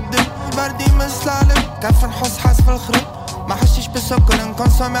عسل كدب بردي مسلالم كيف نحس حاس في الخرب ما حشيش بسكر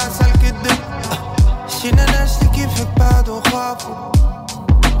نكونسومي عسل كدب شينا ناس كيفك بعد وخافوا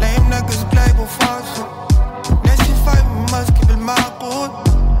لا يمنقص قلايب وفاشل ناسي فايب ماسكي بالمعقول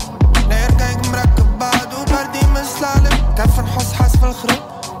لا يركايق مركب بعده بردي مسلالم كيف نحس حاس في الخرب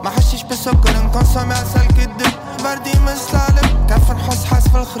ما حشيش بسكر نكونسومي عسل كدب بردي مسلالم كيف نحس حاس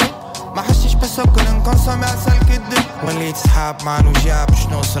في الخرب ما حشيش بسكر نكونسومي عسل كدب وليت صحاب مع نوجاب باش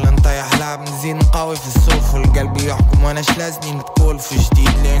نوصل نطيح لعب نزيد نقوي في الصوف والقلب يحكم وانا شلازني نتقول في جديد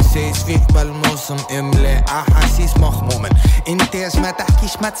اللي نسيس فيه بالموسم املاء احاسيس مخموما انتاج ما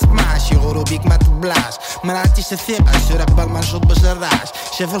تحكيش ما تسمعش يغورو بيك ما تبلاش ما نعطيش الثقة سورة قبل ما نشوط باش نرعش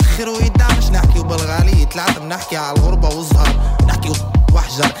شاف الخير ويدعمش نحكيو بالغالي طلعت نحكي على الغربة والزهر نحكيو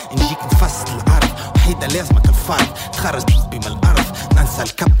وحجر نجيك نفصل الارض وحيدة لازمك الفرد تخرج بي من الارض ننسى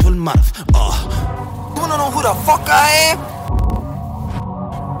الكب والمرض You wanna know who the fuck I am?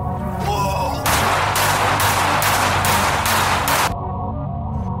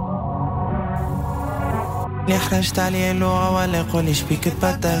 اللي حرجت عليه اللغة ولا يقوليش بيك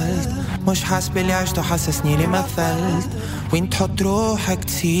اتبدلت مش حاسب اللي عشته حسسني لي مثلت وين تحط روحك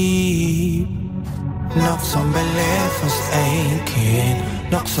تسيب نقسم بالله فوسط أي كان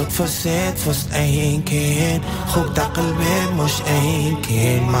نقصد فساد فوسط أي كان خوك دق الباب مش أي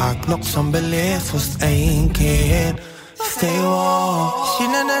كان معك نقسم بالله فوسط أي كان stay warm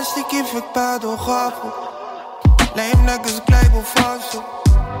شينا ناس كيفك بعد وخافوا لا يمنقص قلايب وفاشل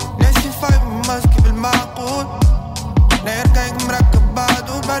ناسي فايب ماسكي بالمعقول لا يركايق مركب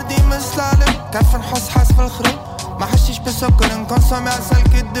بعده بردي مسلالم كيف نحس حاس في الخرب ما حشيش بسكر نكونسومي عسل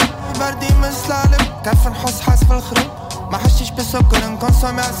كدب بردي مسلالم كيف نحس حاس في الخرب ما حشيش بسكر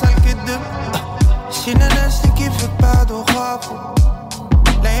نكونسومي عسل كدب شينا ناس كيفك بعد وخافوا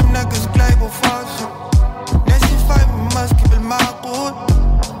لا يمنقص قلايب وفاشل ناسي فايب ماسكي بالمعقول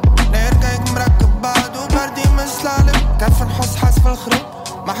لا يركايق مركب بعده بردي مسلالم كيف نحس حاس في الخرب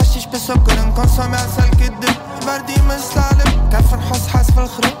ما حشيش بسكر نكونسومي عسل كدب بردي مسلالم كيف نحس حاس في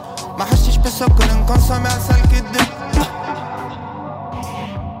الخرب ما حشيش بسكر نكونسومي عسل كدب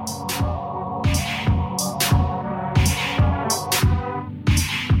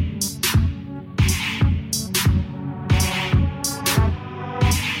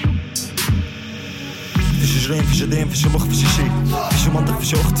في جدين فيش مخ فيش شي فيش منطق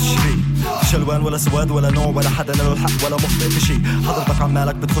فيش اخت فيش شي فيش الوان ولا سواد ولا نوع ولا حدا له الحق ولا مخطئ في شي حضرتك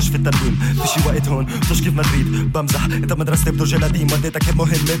عمالك بتخش في التنويم في شي وقت هون بتخش كيف ما تريد بمزح انت مدرستي بدرجة قديم وديتك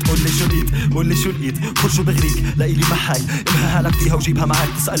مهمة تقول لي شو لقيت قول لي شو لقيت كل شو بغريك لاقي لي محاي امها هالك فيها وجيبها معك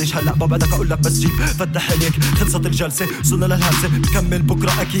تسأليش هلا ببعدك اقول لك بس جيب فتح عينيك خلصت الجلسة وصلنا للهلسة بكمل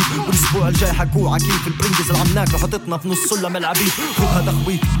بكره اكيد والاسبوع الجاي حكوا عكيف البرنجز اللي عم ناكله حطتنا في نص سلم العبيد خوها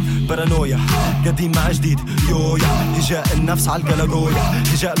تخويف بارانويا قديم مع جديد يويا هجاء النفس عالقلاقويا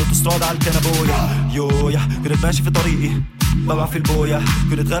هجاء الاوتوستراد عالكنبويا يويا كنت ماشي في طريقي ببع في البويا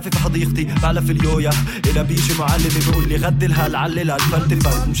كنت غافي في حديقتي بعلى في اليويا إلى بيجي معلمي بيقول لي غدلها العلل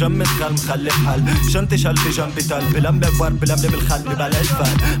الفلتفل مجمد خل مخلف حل شنطي شل في جنبي تل بلمب ورب بلمب الخل ببلع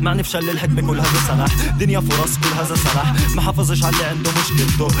الفل معني فشل الحكمة كل هذا سنح دنيا فرص كل هذا سنح ما حافظش على اللي عنده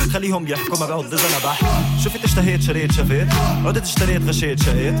مشكلته خليهم يحكوا ما بعض زنبح شفت اشتهيت شريت شفيت عدت اشتريت غشيت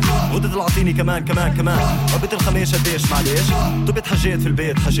شقيت غدت العطيني كمان عبت الخميس قديش معليش طبت حجيت في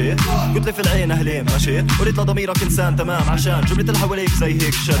البيت حجيت قلت لي في العين اهلين مشيت قلت لضميرك انسان تمام عشان جملة اللي حواليك زي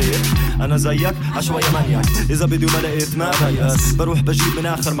هيك شريت انا زيك عشوية منيك اذا بدي وما لقيت ما بيأس بروح بجيب من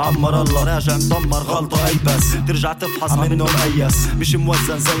اخر معمر الله راجع مدمر غلطة اي بس ترجع تفحص منه مقيس مش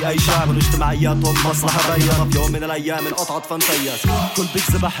موزن زي اي شعب والاجتماعياتهم مصلحة بيضة في يوم من الايام انقطعت فانتيس كل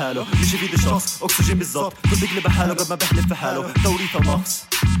بيكذب حاله مش بيد الشخص اكسجين بالضبط كل بيقلب حاله قبل ما بيحلف في حاله توريث ونقص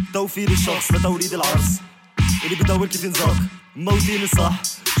توفير الشخص لتوليد العرس اللي بدور كيف ينزق موتين الصح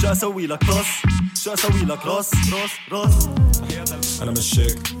شو اسوي لك راس انا مش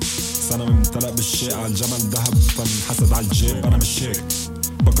هيك سنة ممتلأ بالشيء على الجمل ذهب فانحسد على الجيب انا مش هيك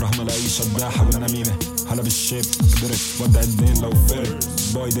بكره ما الاقي شداحة والنميمة هلا بالشيب قدرت ودع الدين لو فرق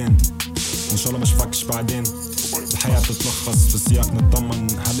بايدين وان شاء الله مش فكش بعدين الحياة بتتلخص في سياق نطمن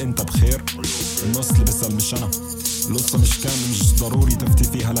هل انت بخير النص اللي بسأل مش انا القصة مش كاملة مش ضروري تفتي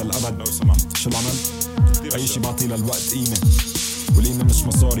فيها للأبد لو سمحت شو العمل اي شي بعطي للوقت قيمة والقيمة مش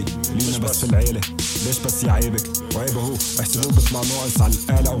مصاري القيمة بس في العيلة ليش بس يا عيبك وعيبه هو احسبوه بيطلع ناقص على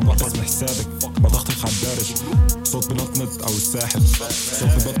الآلة أو ناقص من حسابك بضغطك على الدارج صوت بنطنط أو الساحب صوت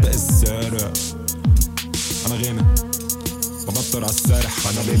ببطئ الزارع أنا غامض ببطر على السارح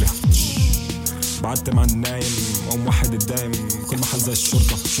أنا ليلة بعدت مع النايم قوم وحد الدايم كل محل زي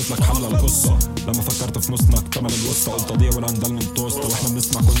الشرطة شوف لك حل القصة لما فكرت في نصنا تمن الوسطى قلت اضيع ولا ندل من توسطة واحنا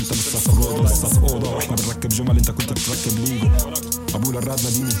بنسمع كل انت لسه في روضة لسه في أوضة واحنا بنركب جمل انت كنت بتركب ليجو ابو للراد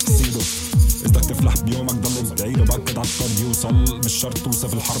ناديني سيدو اذا بدك تفلح بيومك ضل بتعيده بأكد على القد يوصل مش شرط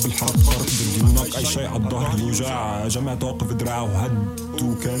توصف الحرب فرق ديونك اي شيء على الظهر يوجع جمع توقف دراعه وهد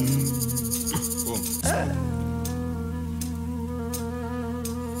وكان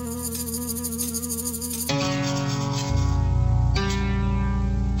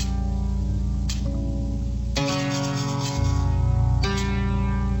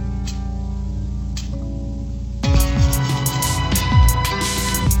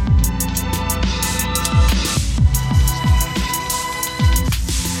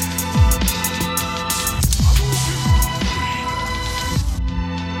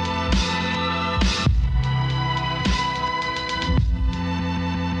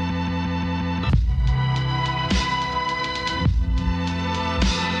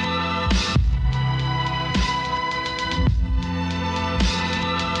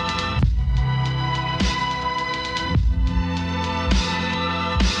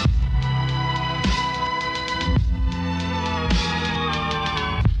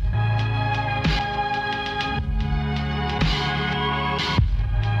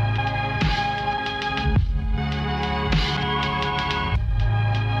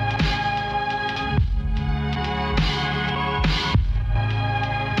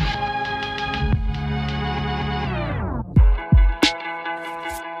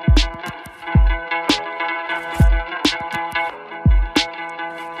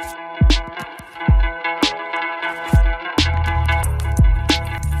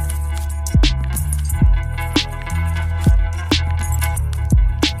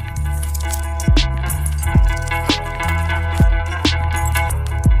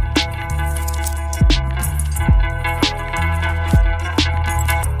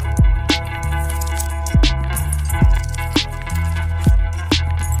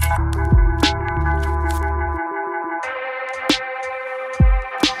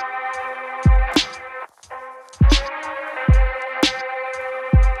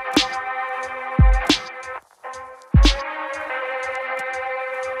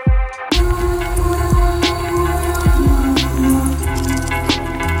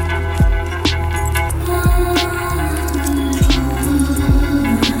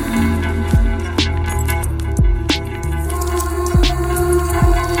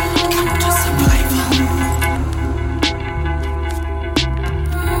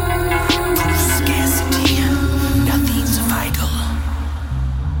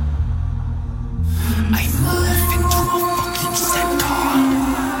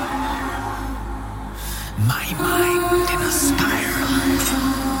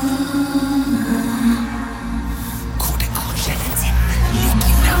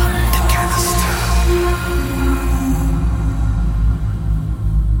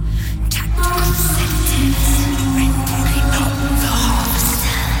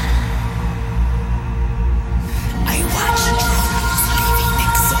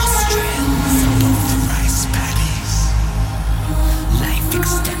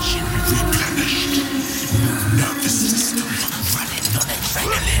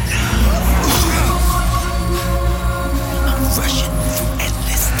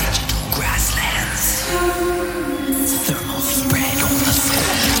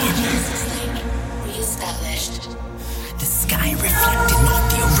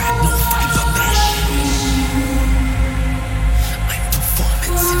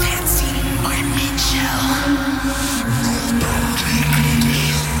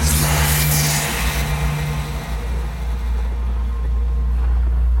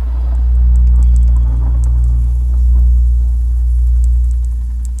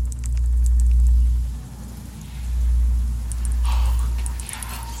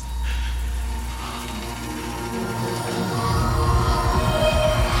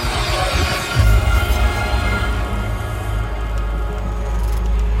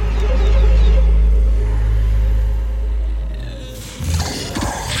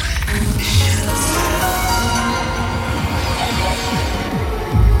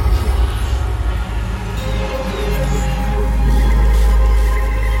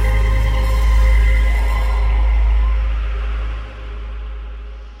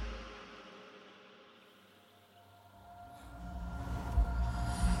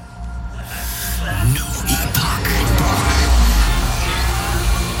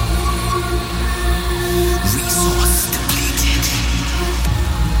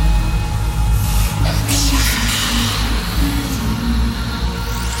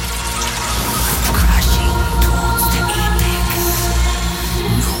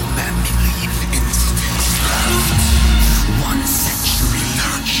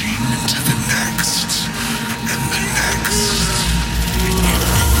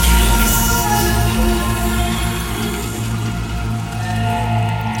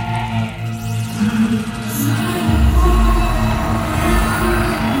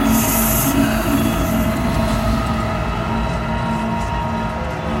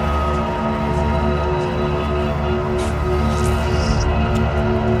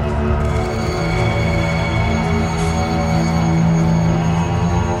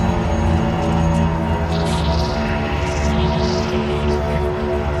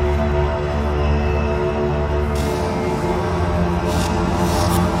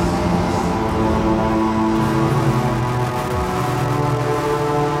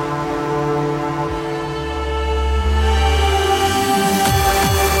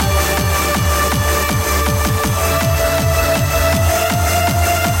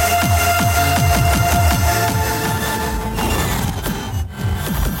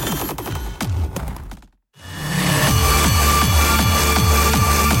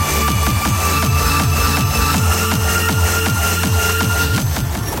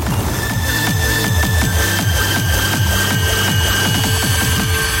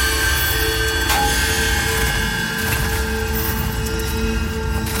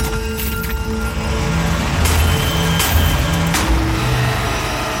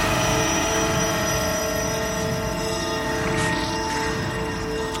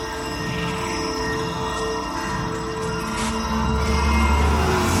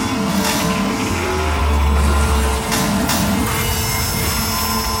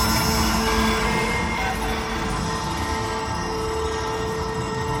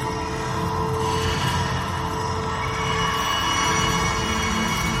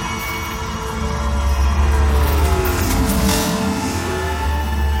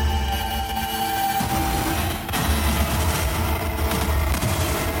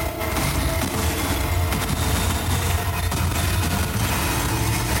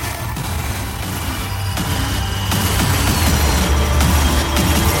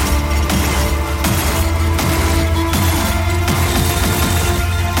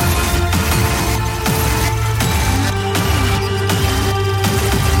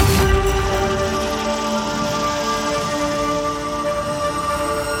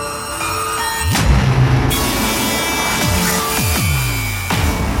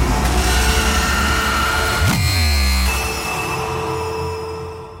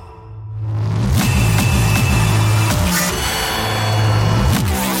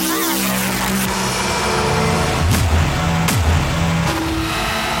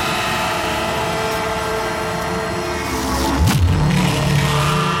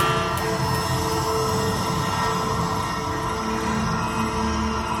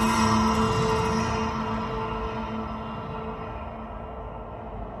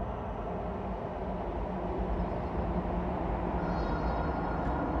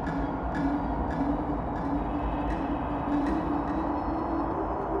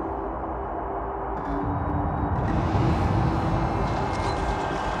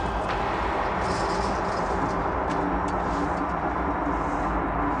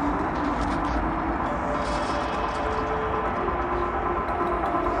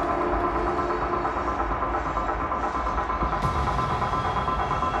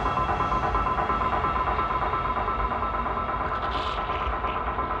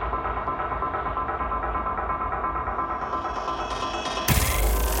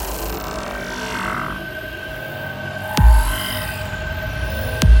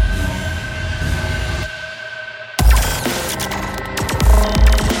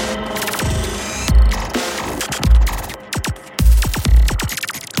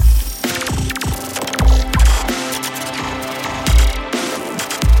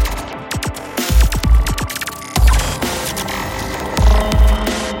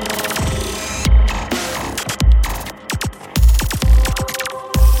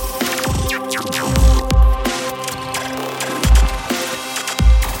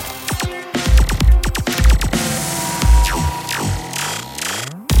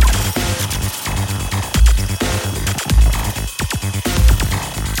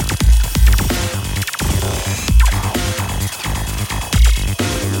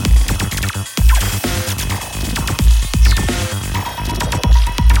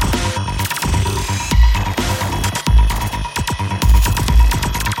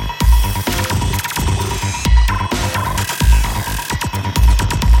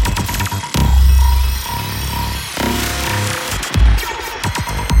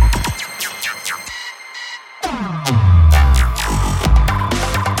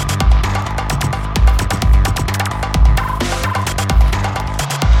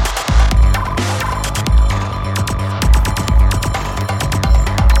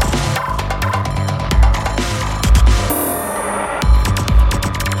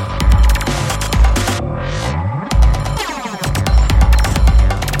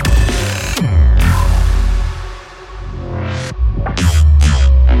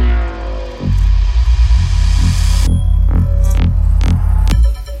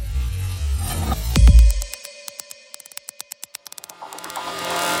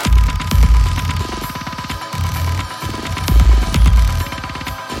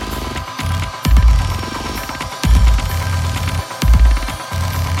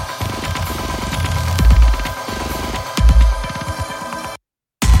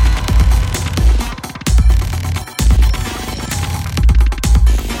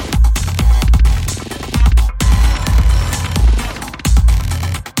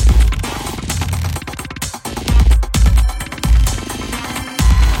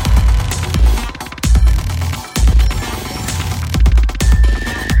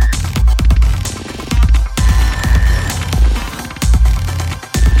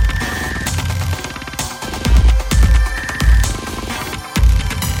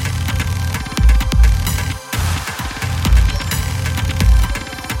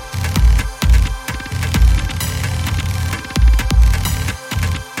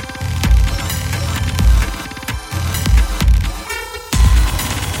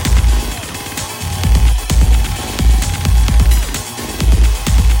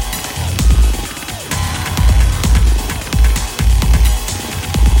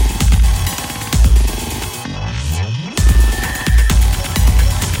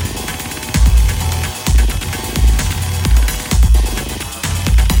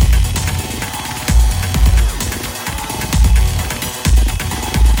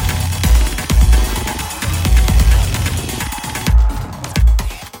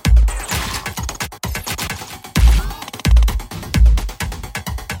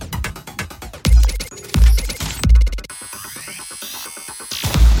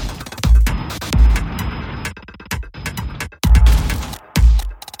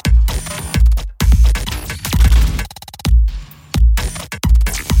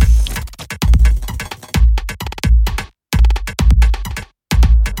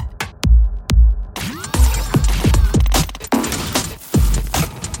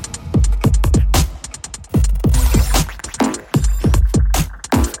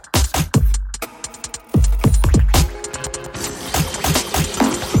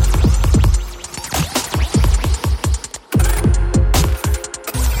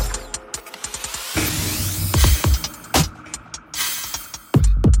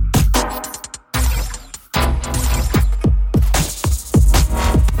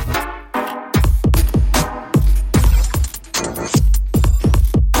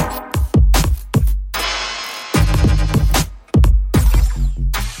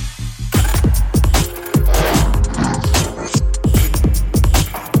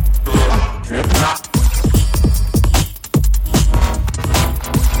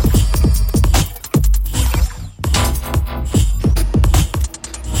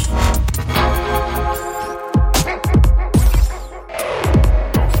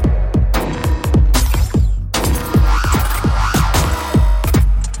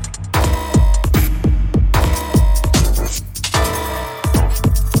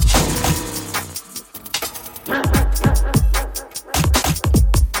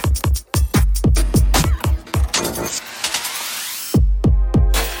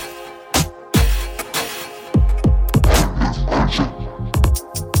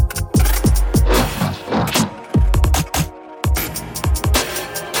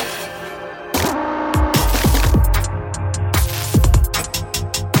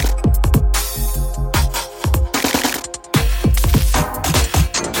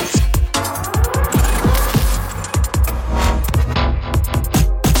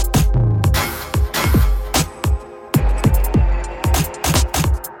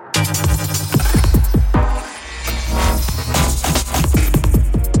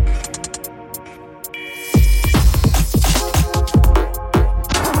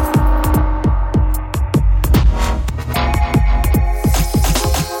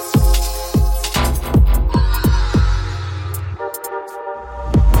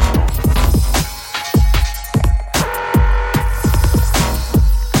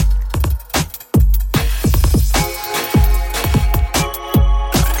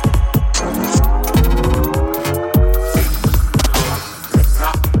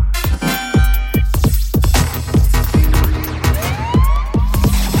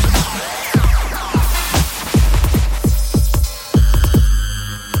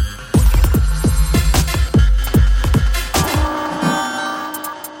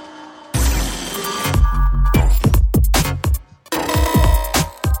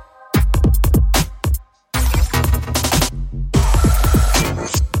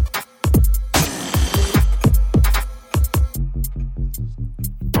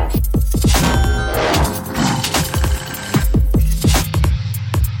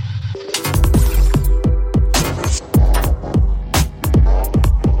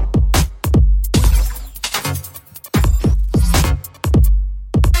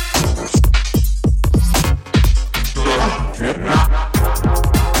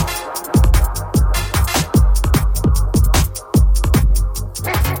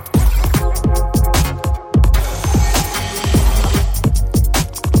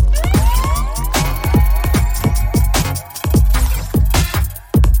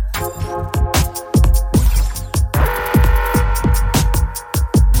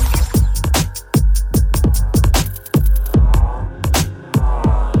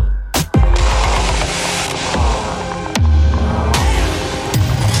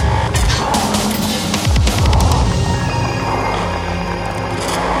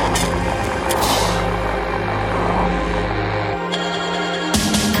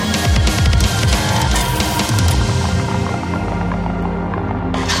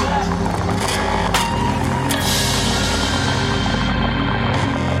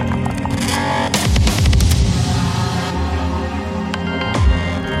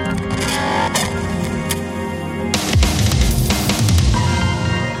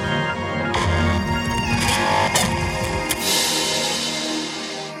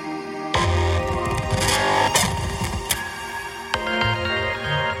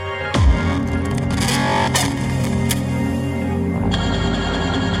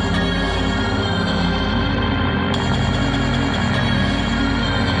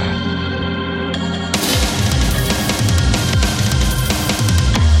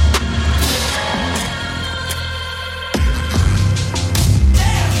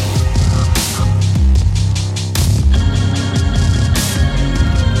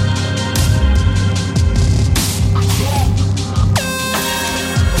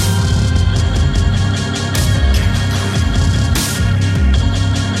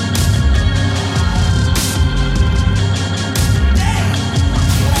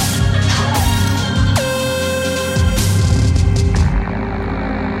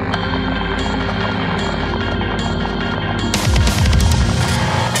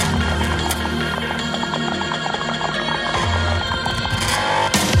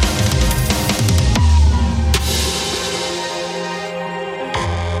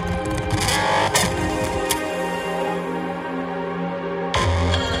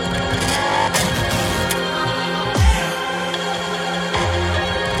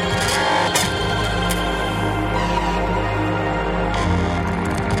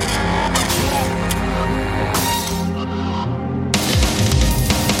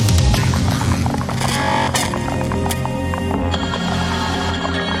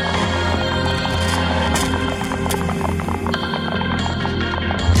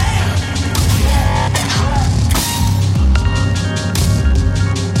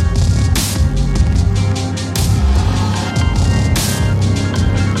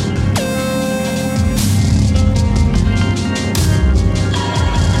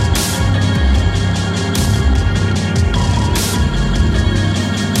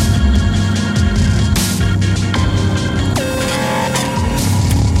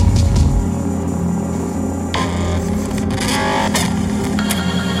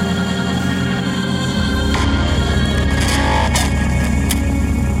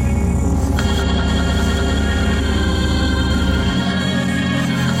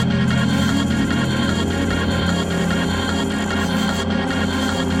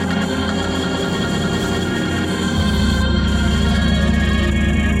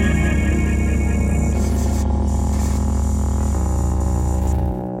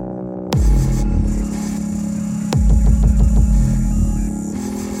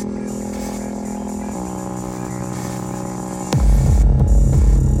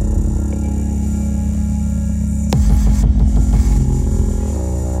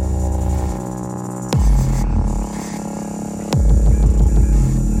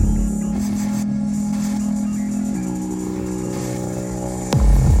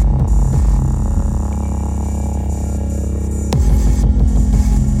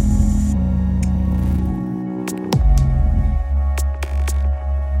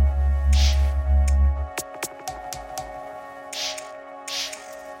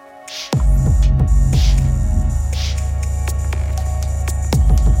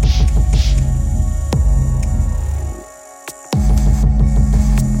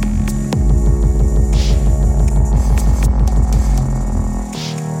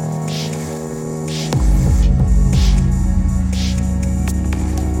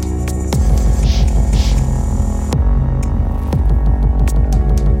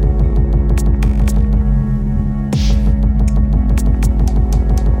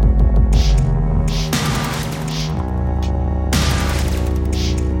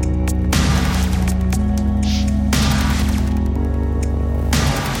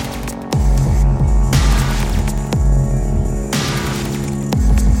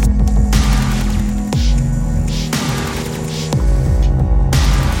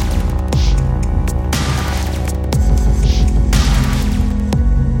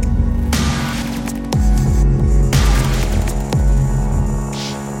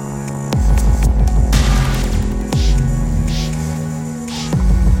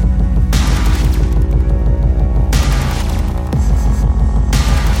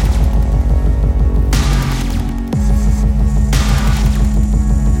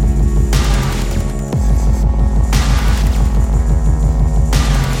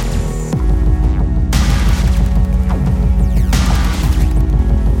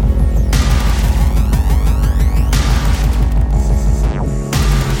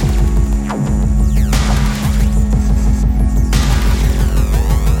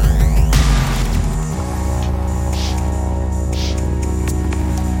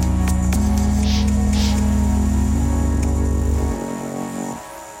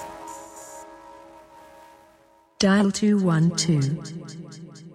Dial 212.